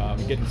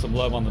 And getting some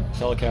love on the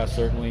telecast,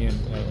 certainly,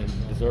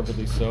 and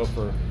deservedly so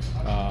for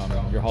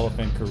your Hall of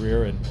Fame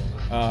career.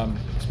 And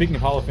speaking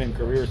of Hall of Fame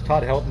careers,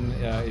 Todd Helton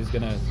is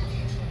going to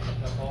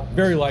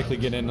very likely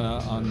get in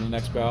on the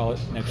next ballot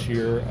next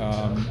year,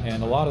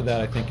 and a lot of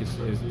that I think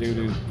is due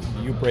to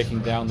you breaking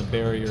down the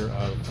barrier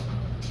of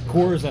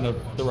Coors and of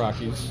the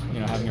Rockies,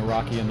 having a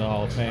Rocky in the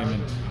Hall of Fame,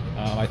 and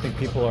I think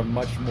people are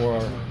much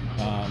more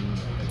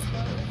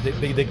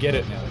they get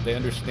it now. They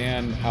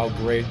understand how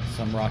great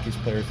some Rockies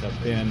players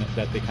have been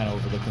that they kind of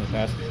overlooked in the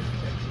past.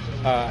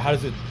 How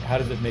does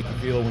it make you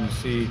feel when you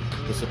see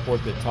the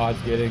support that Todd's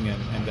getting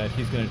and that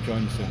he's going to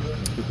join us in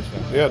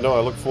Cooperstown? Yeah, no,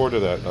 I look forward to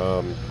that.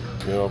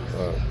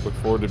 look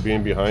forward to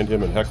being behind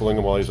him and heckling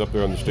him while he's up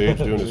there on the stage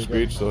doing his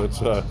speech. So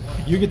it's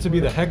you get to be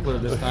the heckler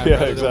this time.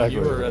 Yeah, exactly.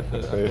 You were up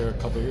there a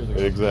couple of years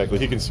ago. Exactly.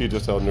 He can see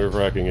just how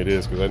nerve-wracking it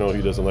is, because I know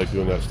he doesn't like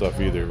doing that stuff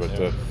either.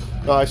 But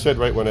no, I said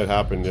right when it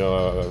happened,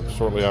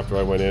 shortly after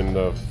I went in,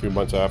 a few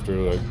months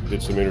after, I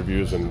did some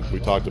interviews and we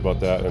talked about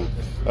that, and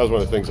that was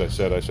one of the things I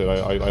said.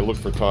 I look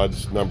for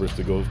Todd's numbers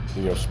to go,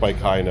 spike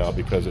high now,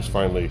 because it's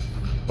finally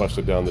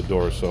busted down the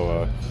door.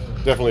 So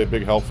definitely a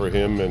big help for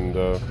him, and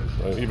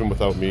even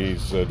without me,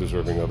 he's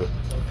deserving of it.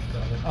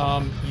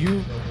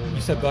 You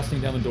said busting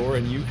down the door,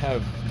 and you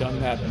have done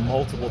that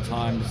multiple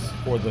times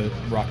for the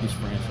Rockies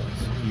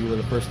franchise. You were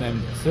the first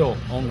and still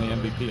only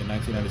MVP in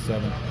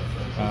 1997,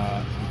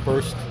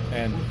 first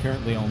and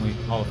currently only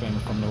Hall of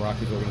Famer from the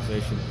Rockies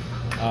organization.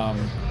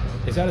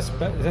 Is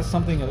that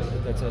something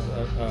that's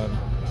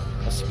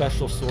a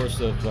special source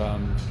of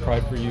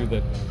pride for you,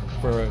 that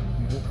for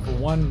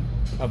one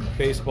of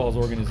baseball's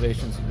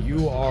organizations,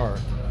 you are?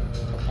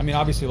 I mean,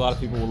 obviously, a lot of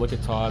people will look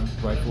at Todd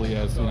rightfully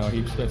as,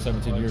 he spent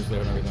 17 years there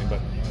and everything, but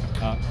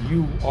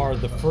you are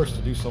the first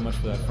to do so much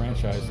for that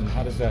franchise. And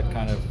how does that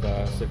kind of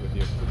sit with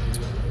you?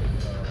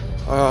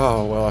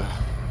 Oh, well,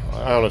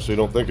 I honestly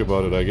don't think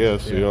about it, I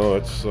guess. Yeah.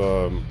 It's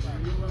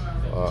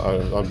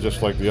I'm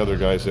just like the other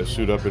guys that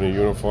suit up in a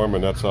uniform,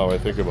 and that's how I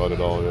think about it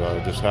all.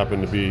 I just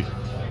happened to be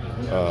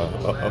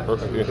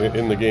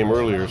in the game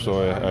earlier,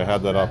 so I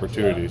had that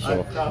opportunity.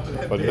 So,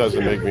 but it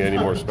doesn't make me any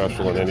more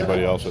special than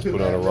anybody else that's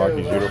put on a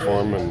Rockies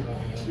uniform, and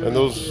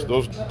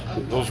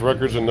those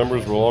records and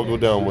numbers will all go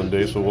down one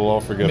day, so we'll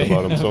all forget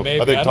about them. So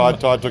I think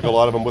Todd took a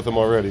lot of them with him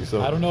already.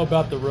 So I don't know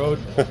about the road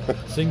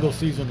single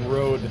season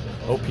road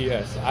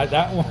OPS.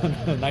 That one,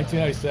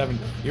 1997,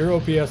 your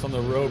OPS on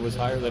the road was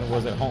higher than it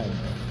was at home.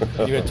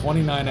 You had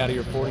 29 out of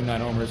your 49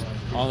 homers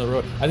on the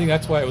road. I think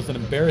that's why it was an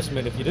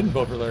embarrassment if you didn't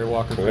vote for Larry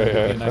Walker for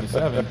MVP in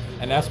 97,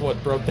 and that's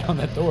what broke down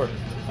that door.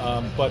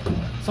 But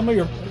some of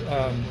your,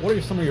 what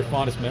are some of your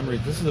fondest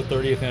memories? This is the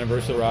 30th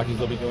anniversary of the Rockies.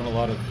 They'll be doing a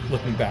lot of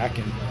looking back,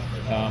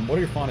 and what are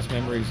your fondest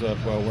memories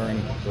of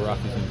wearing the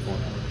Rockies uniform?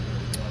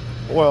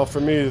 Well, for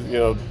me,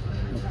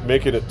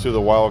 making it to the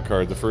wild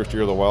card, the first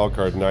year of the wild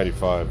card in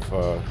 '95,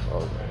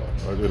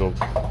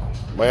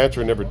 my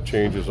answer never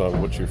changes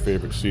on what's your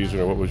favorite season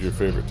or what was your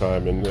favorite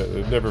time, and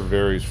it never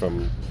varies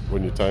from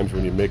times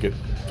when you make it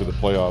to the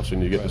playoffs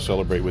and you get to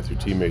celebrate with your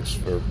teammates.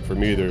 For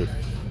me, the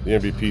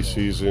MVP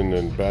season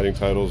and batting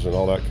titles and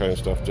all that kind of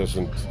stuff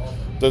doesn't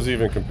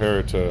even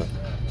compare to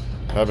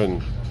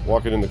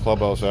walking in the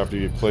clubhouse after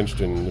you've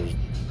clinched and there's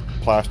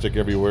plastic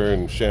everywhere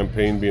and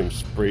champagne being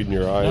sprayed in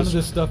your eyes. None of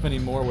this stuff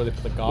anymore where they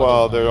put the goggles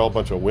Well, on. they're all a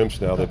bunch of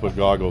wimps now. They put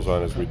goggles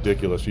on. It's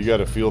ridiculous. You got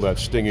to feel that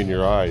sting in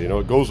your eye.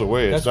 It goes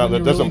away.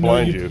 That doesn't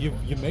blind you.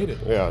 You made it.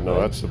 Yeah, no, right?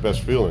 That's the best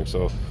feeling.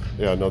 So,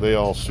 they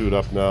all suit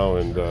up now,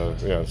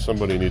 and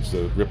somebody needs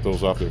to rip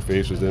those off their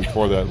faces, then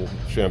pour that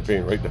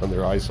champagne right down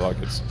their eye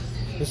sockets.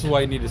 This is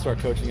why you need to start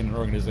coaching in an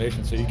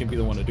organization, so you can be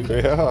the one to do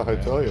that. Yeah, I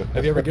tell you.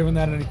 Have you ever given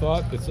that any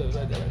thought?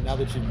 Now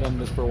that you've done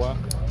this for a while?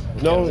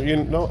 No,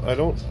 I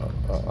don't.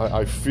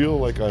 I feel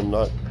like I'm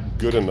not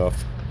good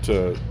enough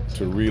to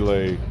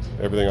relay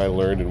everything I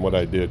learned and what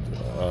I did,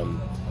 and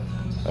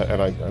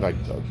I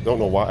don't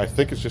know why. I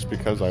think it's just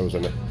because I was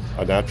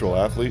a natural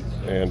athlete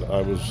and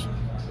I was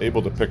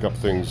able to pick up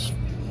things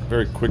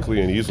very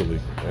quickly and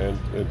easily. And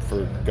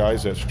for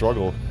guys that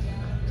struggle,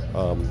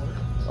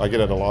 I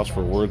get at a loss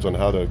for words on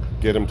how to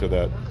get them to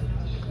that,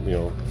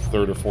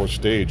 third or fourth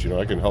stage.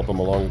 I can help them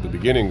along at the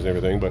beginnings and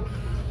everything, but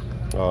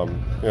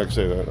like I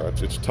say,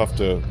 it's tough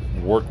to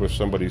work with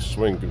somebody's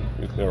swing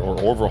or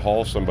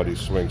overhaul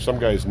somebody's swing. Some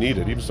guys need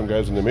it, even some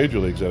guys in the major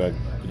leagues that I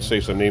could say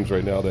some names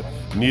right now that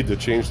need to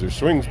change their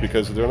swings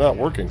because they're not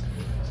working.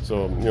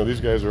 So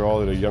these guys are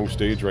all at a young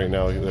stage right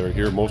now. They're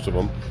here, most of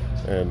them,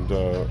 and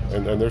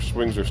their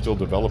swings are still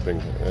developing.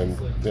 And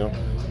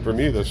for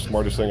me, the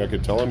smartest thing I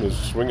could tell them is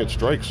swing at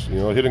strikes.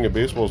 Hitting a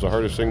baseball is the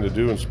hardest thing to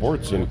do in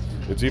sports, and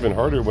it's even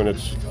harder when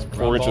it's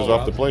 4 inches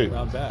off the plate.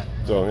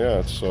 So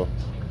it's so.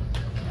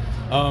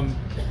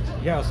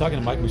 I was talking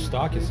to Mike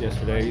Moustakas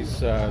yesterday.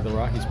 The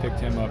Rockies picked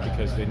him up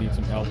because they need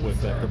some help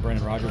with after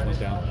Brendan Rodgers went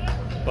down.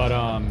 But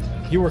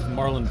he worked with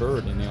Marlon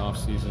Byrd in the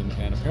offseason,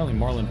 and apparently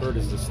Marlon Byrd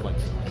is this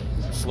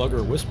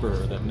slugger whisperer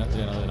that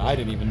that I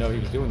didn't even know he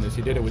was doing this.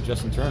 He did it with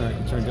Justin Turner.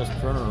 He turned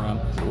Justin Turner around,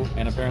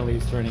 and apparently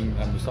he's turning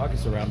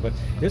Moustakas around. But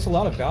there's a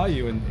lot of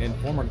value in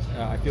former.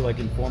 I feel like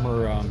in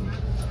former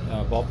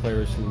ball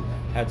players who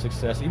had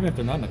success, even if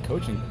they're not in a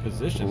coaching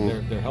position,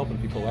 they're helping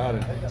people out.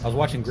 And I was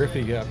watching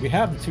Griffey. We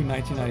have the two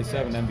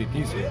 1997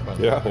 MVPs here. But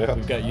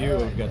we've got you,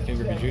 and we've got Ken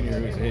Griffey Jr.,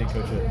 who's a hitting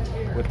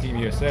coach with Team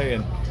USA,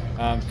 and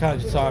kind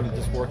of just saw him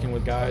just working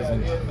with guys.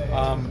 And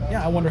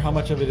I wonder how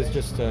much of it is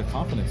just a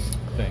confidence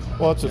thing.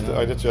 Well,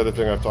 that's the other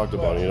thing I've talked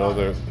about.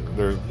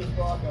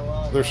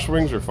 Their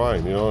swings are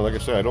fine. Like I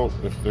say,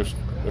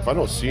 if I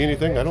don't see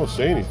anything, I don't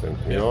say anything.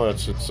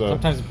 It's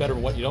sometimes it's better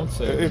what you don't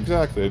say.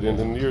 Exactly.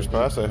 In years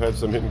past, I had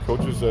some hitting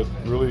coaches that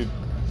really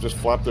just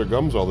flapped their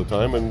gums all the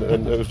time, and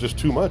it was just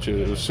too much.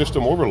 It was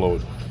system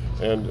overload,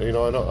 and I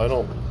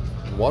don't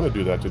want to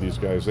do that to these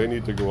guys. They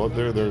need to go out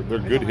there. They're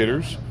good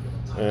hitters.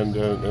 and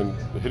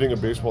hitting a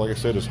baseball, like I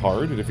said, is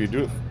hard. And if you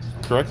do it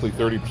correctly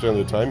 30% of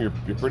the time,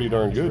 you're pretty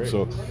darn good.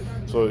 So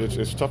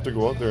it's tough to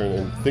go out there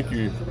and think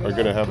you are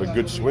going to have a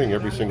good swing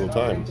every single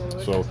time.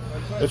 So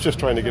it's just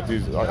trying to get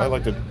these. I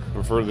like to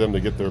prefer them to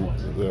get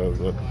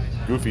the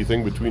goofy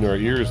thing between our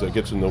ears that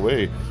gets in the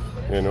way.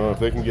 You know, if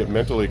they can get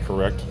mentally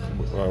correct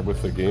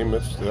with the game,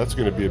 that's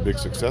going to be a big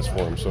success for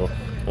them. So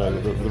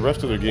the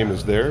rest of their game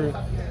is there,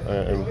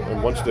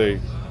 and once they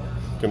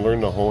can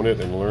learn to hone it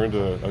and learn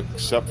to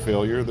accept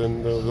failure, then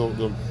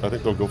I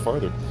think they'll go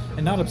farther.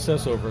 And not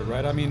obsess over it,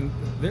 right? I mean,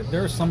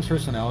 there are some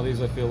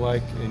personalities I feel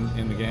like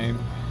in the game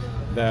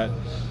that,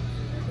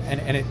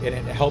 and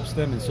it helps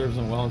them and serves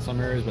them well in some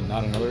areas, but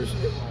not in others,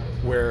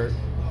 where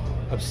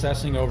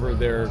obsessing over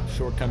their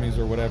shortcomings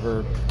or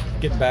whatever,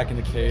 getting back in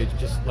the cage,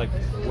 just like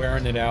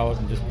wearing it out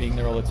and just being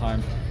there all the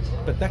time.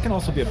 But that can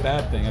also be a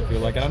bad thing, I feel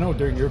like. And I know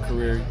during your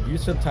career, you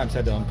sometimes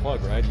had to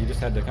unplug, right? You just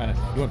had to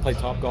you want to play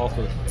top golf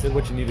or did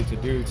what you needed to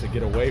do to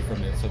get away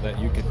from it so that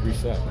you could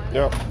reset.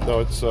 Yeah, no,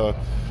 it's,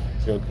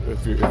 if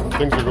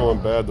things are going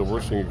bad, the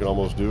worst thing you can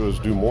almost do is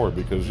do more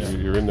because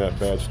you're in that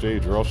bad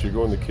stage, or else you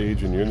go in the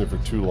cage and you're in there for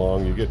too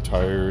long, you get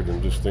tired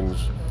and just things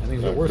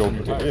get worse when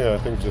you're tired. Yeah,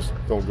 things just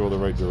don't go the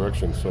right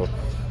direction. So,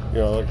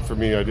 like for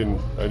me, I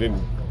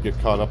didn't get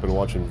caught up in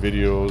watching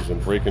videos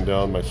and breaking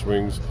down my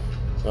swings.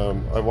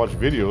 I watched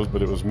videos,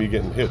 but it was me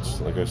getting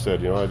hits. Like I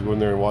said, I'd go in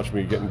there and watch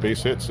me getting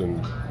base hits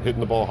and hitting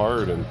the ball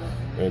hard and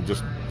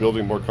just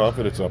building more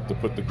confidence up to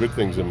put the good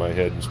things in my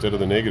head instead of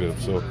the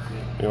negative. So,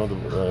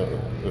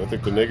 I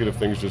think the negative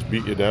things just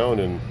beat you down,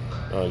 and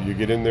you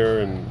get in there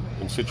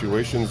in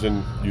situations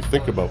and you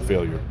think about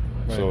failure.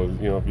 Right. So,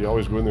 if you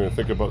always go in there and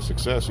think about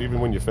success, even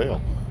when you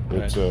fail,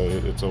 it's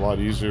a lot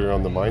easier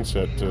on the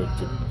mindset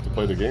to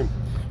play the game.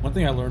 One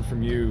thing I learned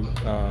from you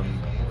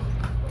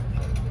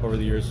over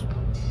the years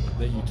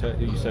that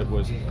you said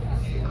was,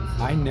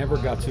 I never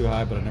got too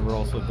high, but I never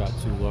also got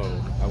too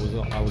low.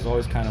 I was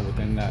always kind of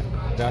within that,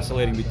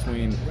 vacillating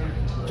between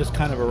just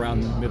kind of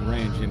around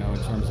mid-range, in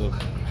terms of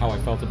how I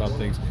felt about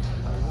things.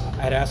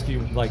 I'd ask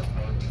you, like,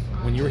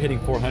 when you were hitting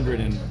 400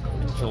 in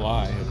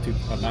July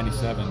of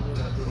 97,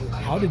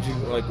 how did you,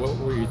 what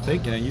were you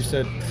thinking? And you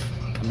said,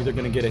 I'm either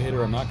going to get a hit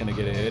or I'm not going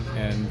to get a hit.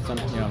 And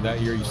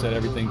that year you said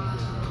everything.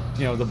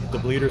 The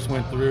bleeders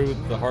went through,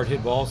 the hard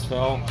hit balls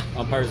fell,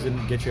 umpires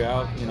didn't get you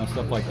out,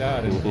 stuff like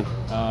that. And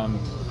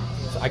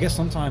so I guess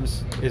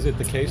sometimes is it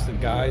the case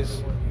that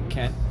guys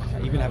can't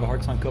even have a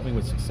hard time coping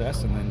with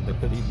success, and then they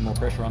put even more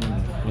pressure on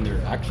them when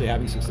they're actually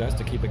having success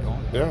to keep it going?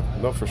 Yeah,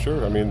 no, for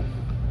sure. I mean,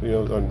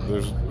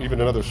 there's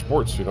even in other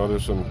sports,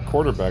 there's some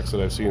quarterbacks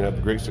that I've seen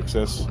have great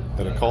success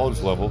at a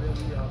college level.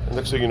 And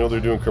next thing you know,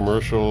 they're doing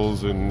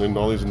commercials and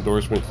all these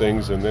endorsement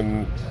things, and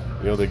then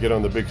they get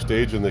on the big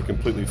stage and they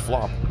completely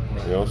flop.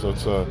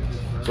 So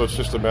it's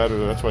just a matter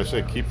of, that's why I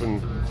say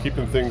keeping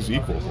things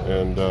equal.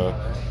 And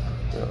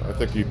I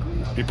think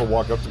people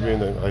walk up to me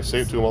and I say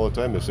it to them all the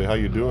time. They say, "How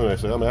you doing?" I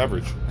say, "I'm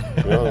average."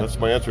 That's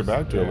my answer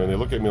back to them, and they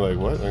look at me like,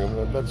 "What?"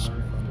 That's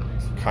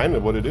kind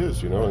of what it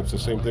is. It's the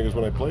same thing as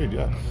when I played.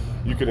 Yeah,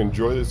 you can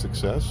enjoy the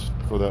success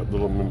for that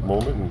little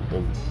moment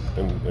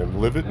and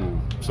live it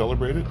and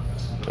celebrate it.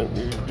 And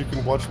you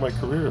can watch my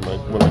career.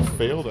 When I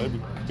failed,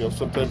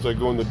 sometimes I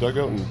go in the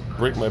dugout and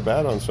break my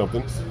bat on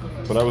something,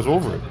 but I was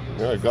over it.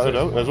 I got it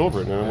out and I was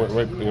over it, and I went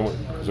right.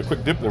 It was a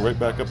quick dip and then right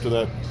back up to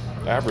that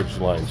average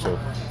line. So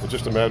it's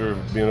just a matter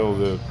of being able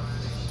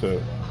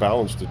to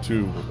balance the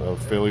two of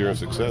failure and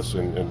success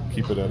and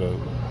keep it at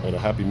a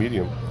happy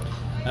medium.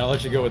 And I'll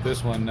let you go with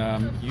this one.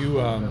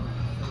 You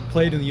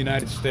played in the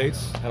United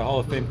States, had a Hall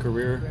of Fame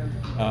career.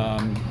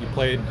 You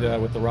played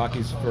with the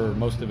Rockies for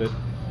most of it.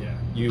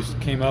 You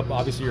came up,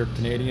 obviously you're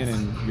Canadian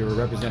and you're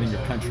representing your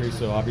country,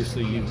 so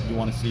obviously you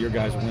want to see your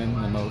guys win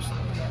the most.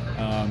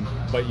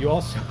 But you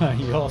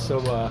also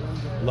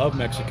love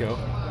Mexico.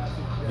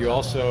 You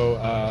also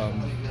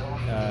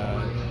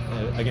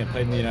again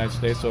played in the United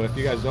States. So if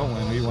you guys don't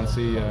win, who do you want to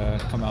see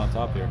come out on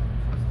top here?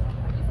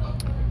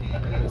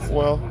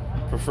 Well,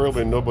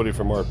 preferably nobody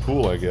from our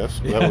pool, I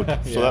guess.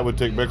 So that would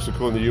take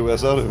Mexico and the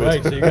U.S. out of it.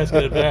 Right. So you guys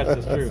get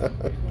advanced. That's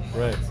true.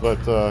 Right. But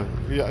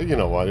you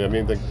know what I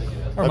mean.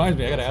 That reminds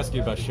me, I got to ask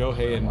you about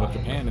Shohei and what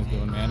Japan is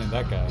doing, man, and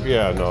that guy.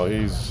 Yeah, no,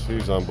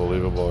 he's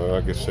unbelievable.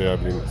 Like I say,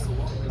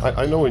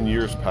 I know in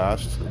years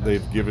past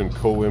they've given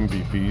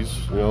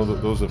co-MVPs.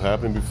 Those have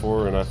happened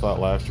before, and I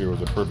thought last year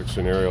was a perfect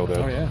scenario that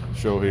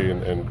Shohei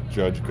and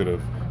Judge could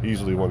have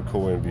easily won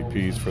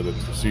co-MVPs for the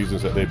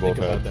seasons that they both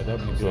had.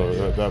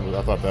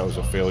 I thought that was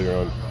a failure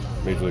on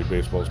Major League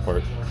Baseball's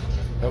part.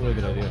 That was a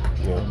good idea.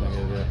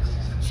 Yeah.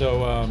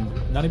 So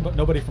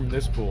nobody from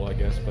this pool, I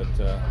guess, but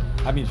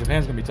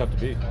Japan's going to be tough to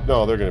beat.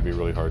 No, they're going to be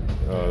really hard.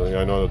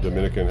 I know the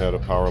Dominican had a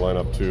power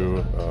lineup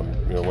too.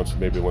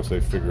 Once they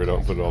figure it out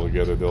and put it all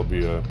together, they'll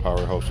be a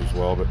powerhouse as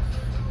well. But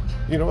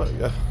You know what?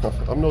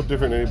 I'm no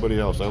different than anybody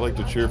else. I like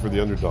to cheer for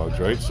the underdogs,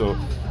 right? So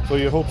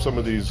you hope some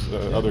of these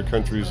other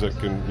countries that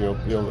can, you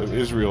know,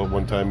 Israel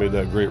one time made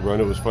that great run.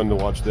 It was fun to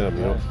watch them.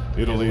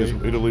 You know,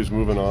 Italy's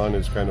moving on.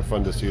 It's kind of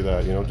fun to see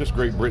that. You know, just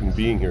Great Britain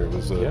being here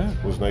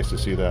was nice to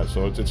see that.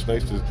 So it's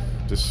nice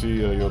to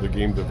see you know, the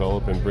game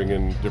develop and bring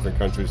in different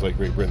countries like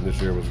Great Britain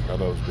this year. I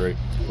thought it was great.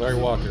 Larry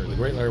Walker, the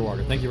great Larry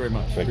Walker. Thank you very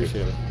much.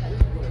 Appreciate it.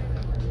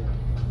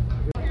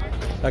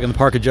 Back in the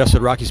Park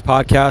Adjusted Rockies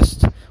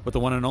podcast with the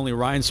one and only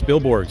Ryan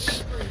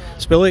Spilborghs.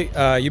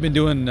 Spilly, you've been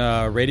doing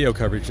radio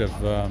coverage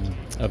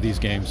of these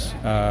games,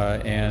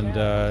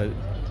 and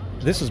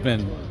this has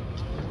been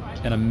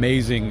an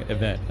amazing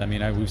event. I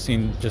mean, we've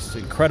seen just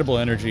incredible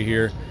energy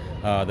here.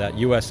 That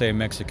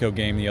USA-Mexico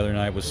game the other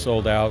night was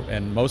sold out,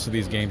 and most of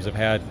these games have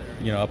had,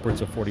 you know,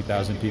 upwards of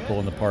 40,000 people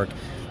in the park.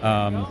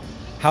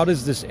 How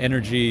does this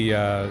energy?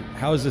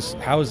 How has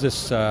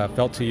this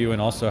felt to you,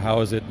 and also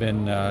how has it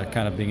been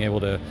kind of being able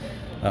to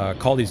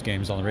call these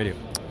games on the radio?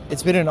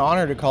 It's been an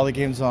honor to call the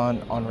games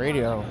on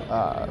radio.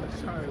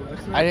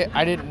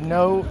 I didn't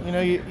know, you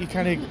know, you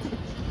kind of,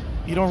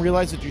 you don't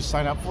realize what you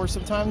sign up for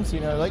sometimes.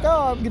 You know, like,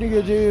 oh, I'm going to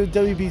go do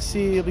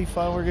WBC, it'll be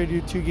fun, we're going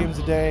to do 2 games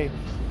a day.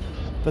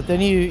 But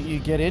then you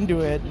get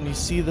into it and you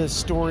see the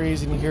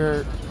stories and you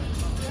hear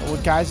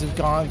what guys have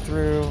gone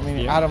through. I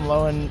mean, Adam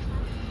Lowen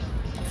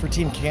for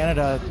Team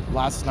Canada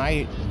last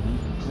night,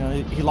 you know,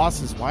 he lost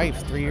his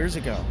wife 3 years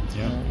ago.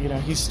 You know,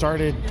 he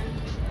started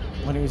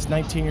when he was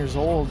 19 years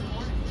old,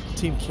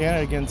 Team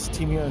Canada against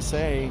Team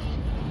USA,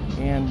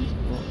 and,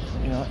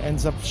 you know,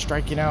 ends up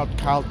striking out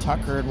Kyle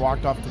Tucker and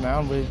walked off the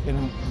mound in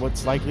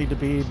what's likely to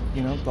be,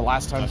 you know, the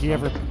last time he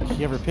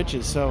ever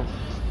pitches. So,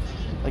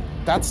 like,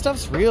 that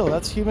stuff's real.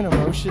 That's human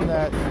emotion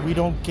that we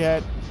don't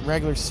get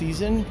regular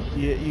season.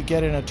 You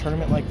get in a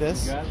tournament like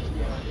this,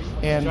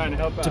 and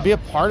to be a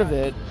part of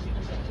it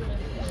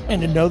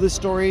and to know the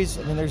stories.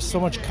 I mean, there's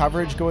so much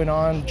coverage going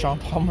on. John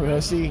Paul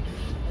Morosi.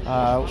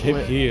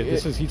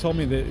 He told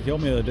me the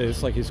other day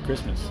it's like his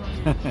Christmas.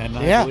 And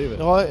I believe it.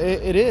 Well,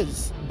 it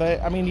is.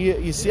 But I mean,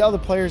 you see how the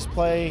players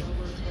play.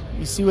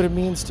 You see what it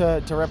means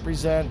to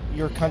represent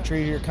your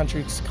country, your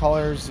country's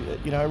colors.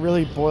 You know, it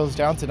really boils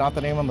down to not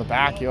the name on the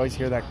back. You always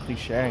hear that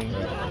cliche,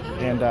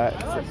 and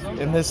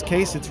in this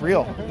case, it's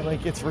real.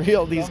 Like, it's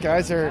real. These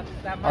guys are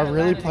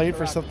really playing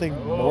for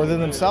something more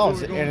than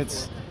themselves, and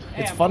it's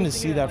fun to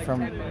see that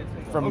from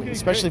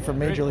especially from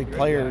major league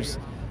players.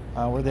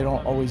 Where they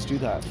don't always do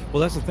that.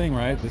 Well, that's the thing,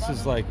 right? This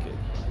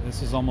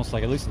is almost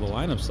like, at least the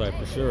lineup side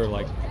for sure,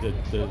 like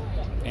the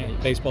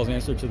baseball's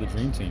answer to the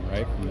dream team,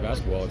 right? From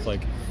basketball, it's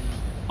like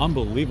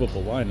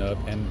unbelievable lineup,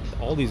 and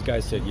all these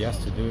guys said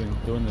yes to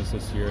doing this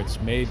year. It's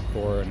made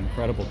for an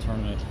incredible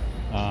tournament.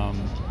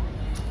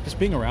 Just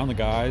being around the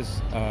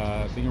guys,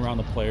 being around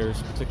the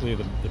players,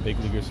 particularly the big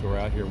leaguers who are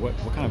out here. What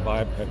kind of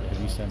vibe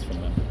have you sensed from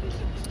them?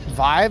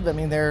 Vibe? I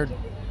mean, they're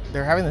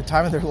having the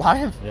time of their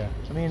life. Yeah.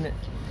 I mean.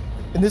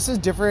 And this is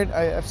different.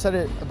 I've said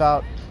it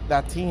about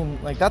that team.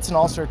 Like, that's an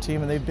all-star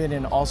team, and they've been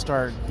in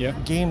all-star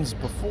games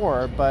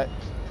before, but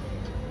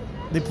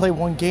they play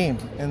one game,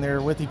 and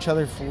they're with each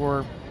other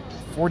for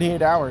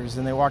 48 hours,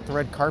 and they walk the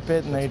red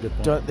carpet, and they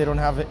don't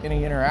have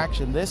any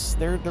interaction.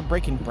 They're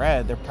breaking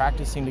bread. They're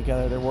practicing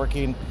together. They're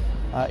working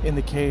in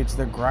the cage.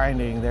 They're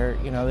grinding.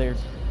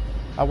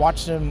 I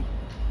watched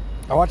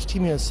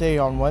Team USA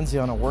on Wednesday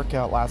on a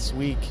workout last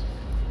week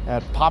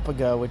at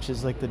Papago, which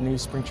is like the new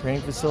spring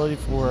training facility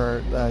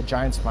for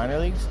Giants minor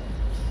leagues.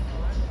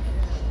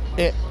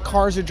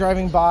 Cars are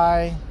driving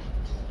by,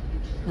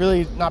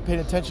 really not paying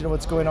attention to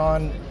what's going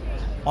on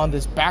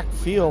this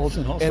backfield. It's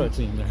an all-star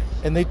team there.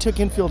 And they took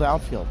infield,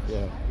 outfield.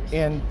 Yeah.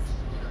 And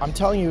I'm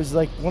telling you, it was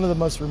like one of the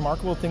most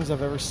remarkable things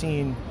I've ever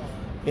seen,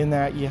 in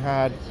that you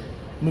had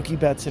Mookie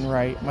Betts in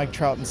right, Mike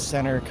Trout in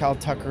center, Kyle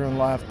Tucker in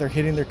left. They're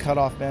hitting their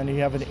cutoff man.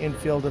 You have an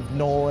infield of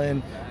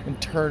Nolan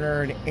and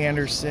Turner and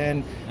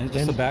Anderson. And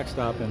just a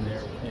backstop in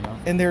there, you know.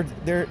 And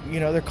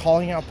they're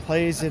calling out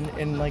plays,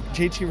 and like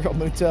JT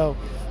Realmuto,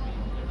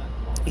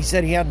 he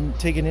said he hadn't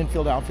taken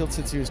infield, outfield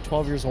since he was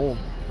 12 years old.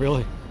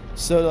 Really?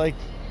 So, like,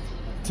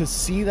 to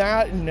see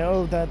that and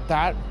know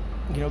that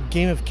you know,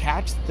 game of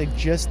catch that they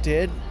just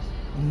did,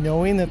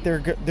 knowing that they're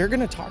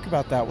going to talk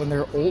about that when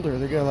they're older.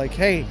 They're going to, like,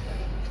 hey,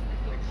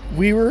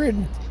 we were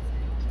in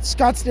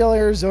Scottsdale,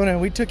 Arizona,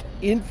 and we took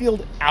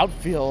infield,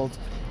 outfield,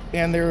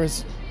 and there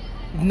was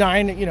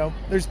 9, you know,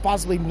 there's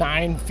possibly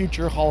 9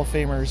 future Hall of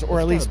Famers, or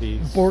at least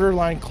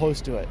borderline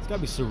close to it. It's got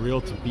to be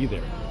surreal to be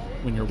there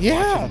when you're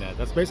watching that.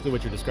 That's basically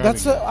what you're describing.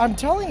 I'm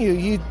telling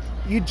you,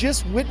 you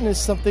just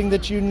witnessed something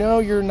that you know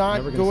you're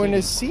not going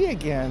to see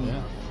again.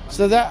 Yeah.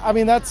 So that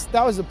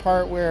was the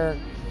part where,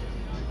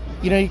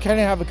 you know, you kind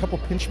of have a couple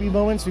pinch me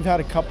moments. We've had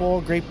a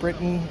couple. Great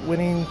Britain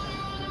winning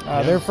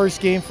their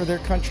first game for their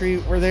country,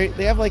 where they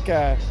have like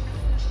a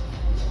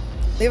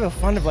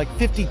fund of like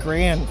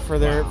 $50,000 for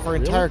their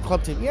entire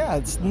club team. Yeah,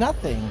 it's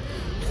nothing.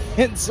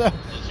 And so,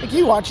 like,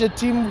 you watch a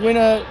team win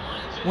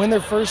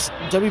their first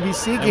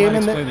WBC game,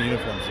 and the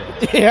uniforms.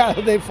 yeah,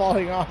 they're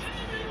falling off.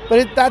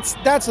 But that's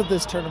what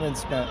this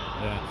tournament's meant.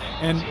 Yeah,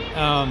 and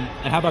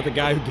how about the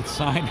guy who gets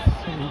signed?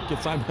 He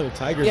gets signed by the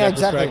Tigers Yeah, after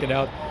exactly. striking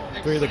out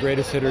 3 of the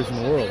greatest hitters in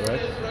the world,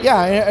 right?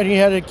 Yeah, and you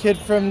had a kid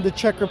from the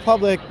Czech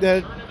Republic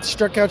that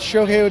struck out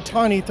Shohei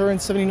Ohtani throwing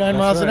 79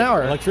 miles an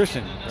hour.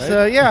 Electrician, right?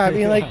 So yeah, I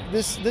mean, like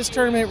this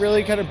tournament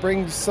really kind of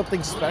brings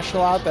something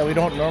special out that we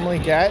don't normally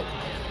get,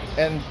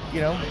 and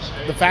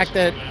the fact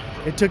that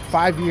it took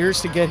 5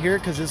 years to get here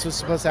because this was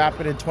supposed to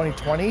happen in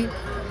 2020,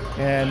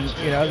 and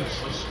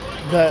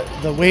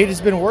the wait has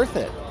been worth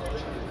it.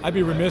 I'd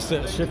be remiss,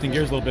 shifting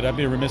gears a little bit, I'd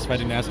be remiss if I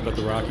didn't ask about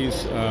the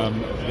Rockies.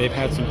 They've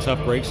had some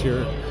tough breaks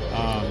here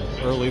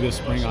early this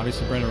spring.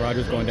 Obviously, Brendan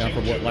Rodgers going down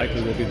for what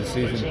likely will be the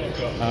season.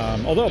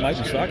 Although Mike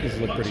Moustakas has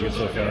looked pretty good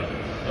so far.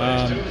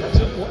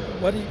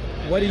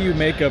 What do you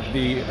make of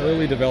the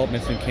early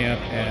developments in camp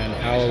and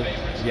how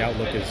the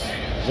outlook is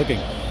looking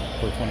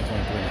for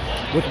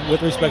 2023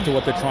 with respect to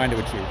what they're trying to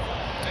achieve?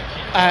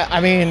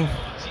 I mean,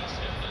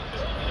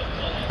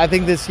 I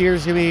think this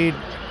year's going to be,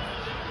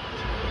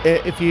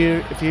 if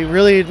you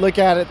really look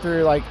at it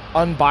through like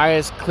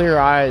unbiased, clear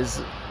eyes,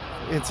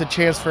 it's a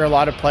chance for a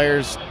lot of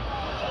players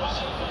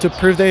to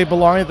prove they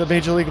belong at the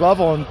major league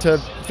level and to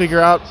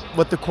figure out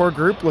what the core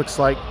group looks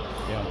like.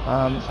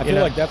 Yeah. I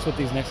feel like that's what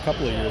these next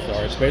couple of years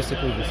are. It's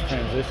basically this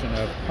transition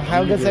of we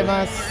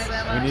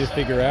need to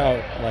figure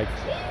out like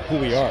who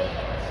we are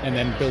and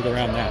then build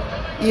around that.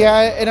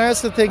 Yeah, and I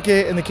also think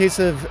in the case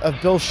of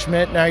Bill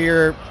Schmidt, now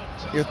you're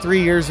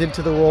 3 years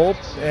into the role,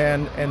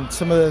 and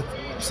some of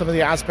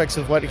the aspects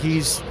of what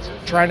he's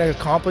trying to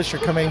accomplish are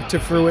coming to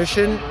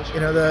fruition.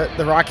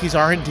 The Rockies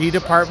R&D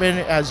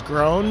department has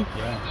grown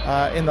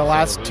in the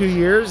last 2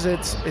 years.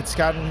 It's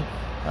gotten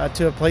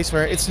to a place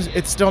where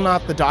it's still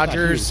not the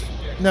Dodgers,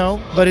 no,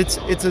 but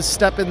it's a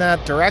step in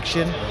that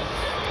direction.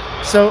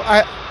 So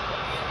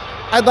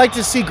I'd like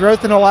to see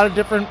growth in a lot of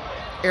different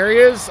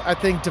areas. I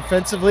think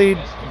defensively,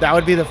 that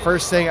would be the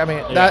first thing. I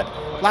mean, that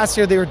last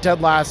year they were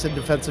dead last in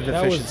defensive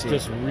efficiency. That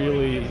was just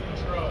really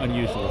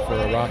unusual for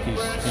a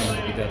Rockies team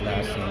to be dead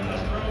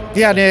last.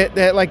 Yeah,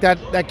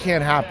 that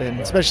can't happen,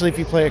 especially if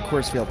you play at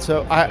Coors Field.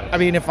 So I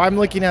mean, if I'm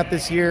looking at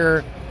this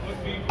year,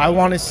 I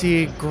want to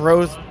see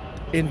growth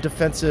in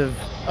defensive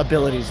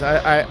abilities.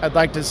 I'd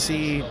like to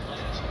see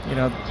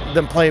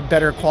them play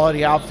better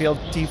quality outfield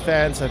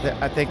defense.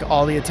 I think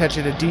all the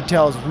attention to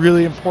detail is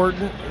really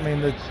important. I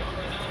mean,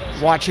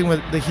 watching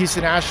what the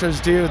Houston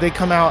Astros do, they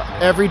come out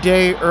every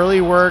day,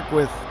 early work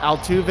with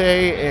Altuve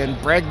and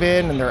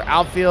Bregman and their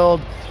outfield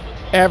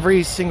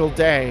every single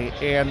day,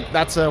 and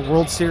that's a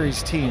World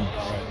Series team.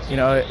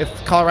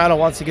 If Colorado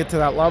wants to get to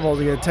that level,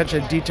 the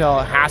attention to detail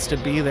has to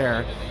be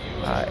there,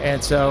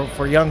 and so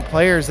for young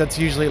players, that's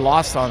usually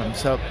lost on them.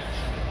 So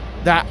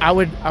that I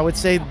would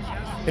say,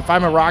 if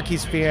I'm a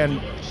Rockies fan,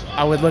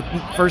 I would look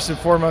first and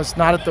foremost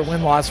not at the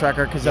win-loss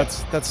record, because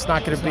that's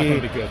not going to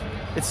be good.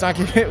 It's not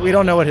going. We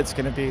don't know what it's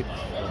going to be,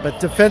 but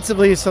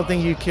defensively is something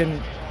you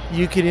can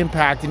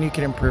impact and you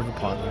can improve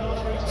upon.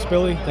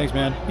 Spilly, thanks,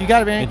 man. You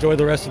got it, man. Enjoy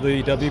the rest of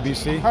the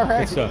WBC. All right.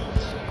 Good stuff.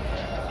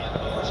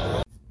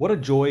 What a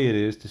joy it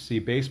is to see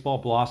baseball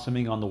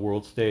blossoming on the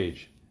world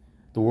stage.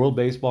 The World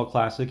Baseball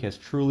Classic has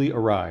truly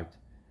arrived.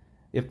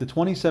 If the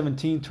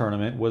 2017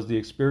 tournament was the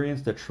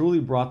experience that truly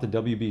brought the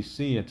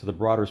WBC into the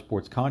broader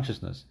sports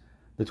consciousness,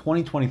 the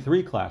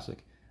 2023 Classic,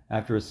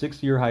 after a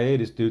 6-year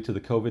hiatus due to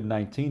the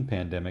COVID-19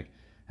 pandemic,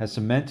 has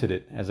cemented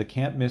it as a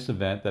can't-miss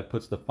event that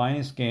puts the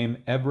finest game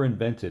ever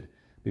invented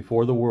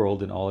before the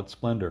world in all its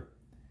splendor.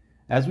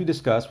 As we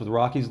discussed with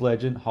Rockies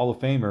legend, Hall of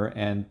Famer,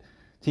 and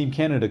Team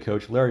Canada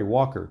coach Larry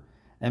Walker,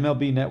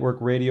 MLB Network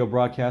radio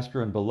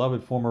broadcaster and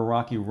beloved former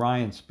Rocky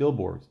Ryan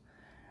Spilborghs,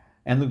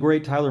 and the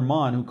great Tyler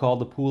Maun, who called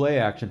the Pool A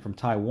action from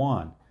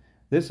Taiwan,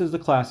 this is the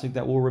Classic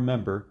that we'll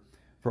remember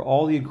for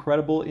all the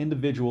incredible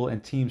individual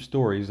and team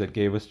stories that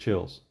gave us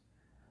chills.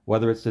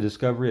 Whether it's the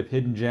discovery of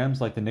hidden gems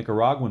like the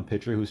Nicaraguan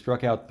pitcher who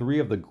struck out 3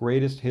 of the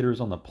greatest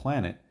hitters on the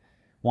planet,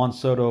 Juan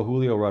Soto,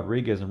 Julio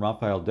Rodriguez, and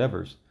Rafael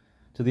Devers,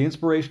 to the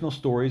inspirational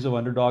stories of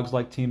underdogs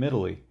like Team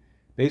Italy,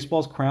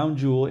 baseball's crown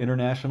jewel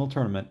international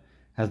tournament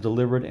has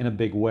delivered in a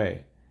big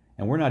way,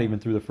 and we're not even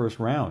through the first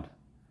round.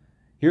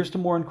 Here's to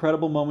more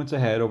incredible moments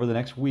ahead over the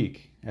next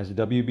week as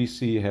the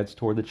WBC heads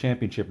toward the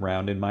championship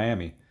round in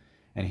Miami,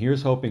 and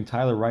here's hoping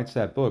Tyler writes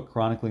that book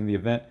chronicling the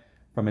event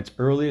from its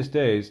earliest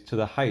days to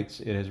the heights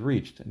it has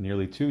reached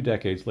nearly 2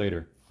 decades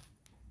later.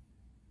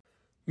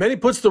 Manny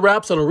puts the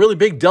wraps on a really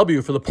big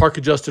W for the Park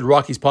Adjusted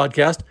Rockies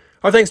podcast.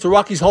 Our thanks to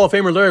Rockies Hall of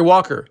Famer Larry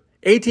Walker,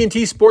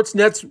 AT&T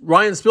Sportsnet's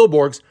Ryan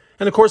Spilborghs,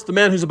 and of course the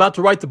man who's about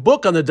to write the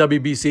book on the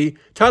WBC,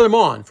 Tyler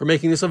Maun, for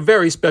making this a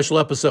very special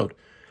episode.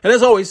 And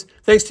as always,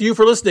 thanks to you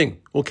for listening.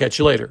 We'll catch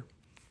you later.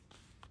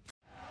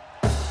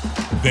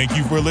 Thank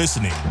you for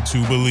listening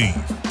to Believe.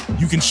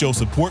 You can show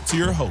support to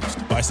your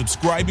host by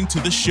subscribing to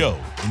the show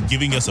and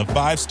giving us a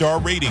 5-star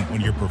rating on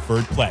your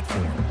preferred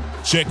platform.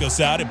 Check us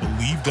out at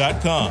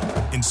Believe.com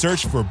and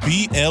search for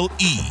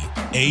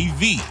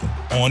BLEAV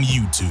on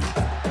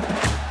YouTube.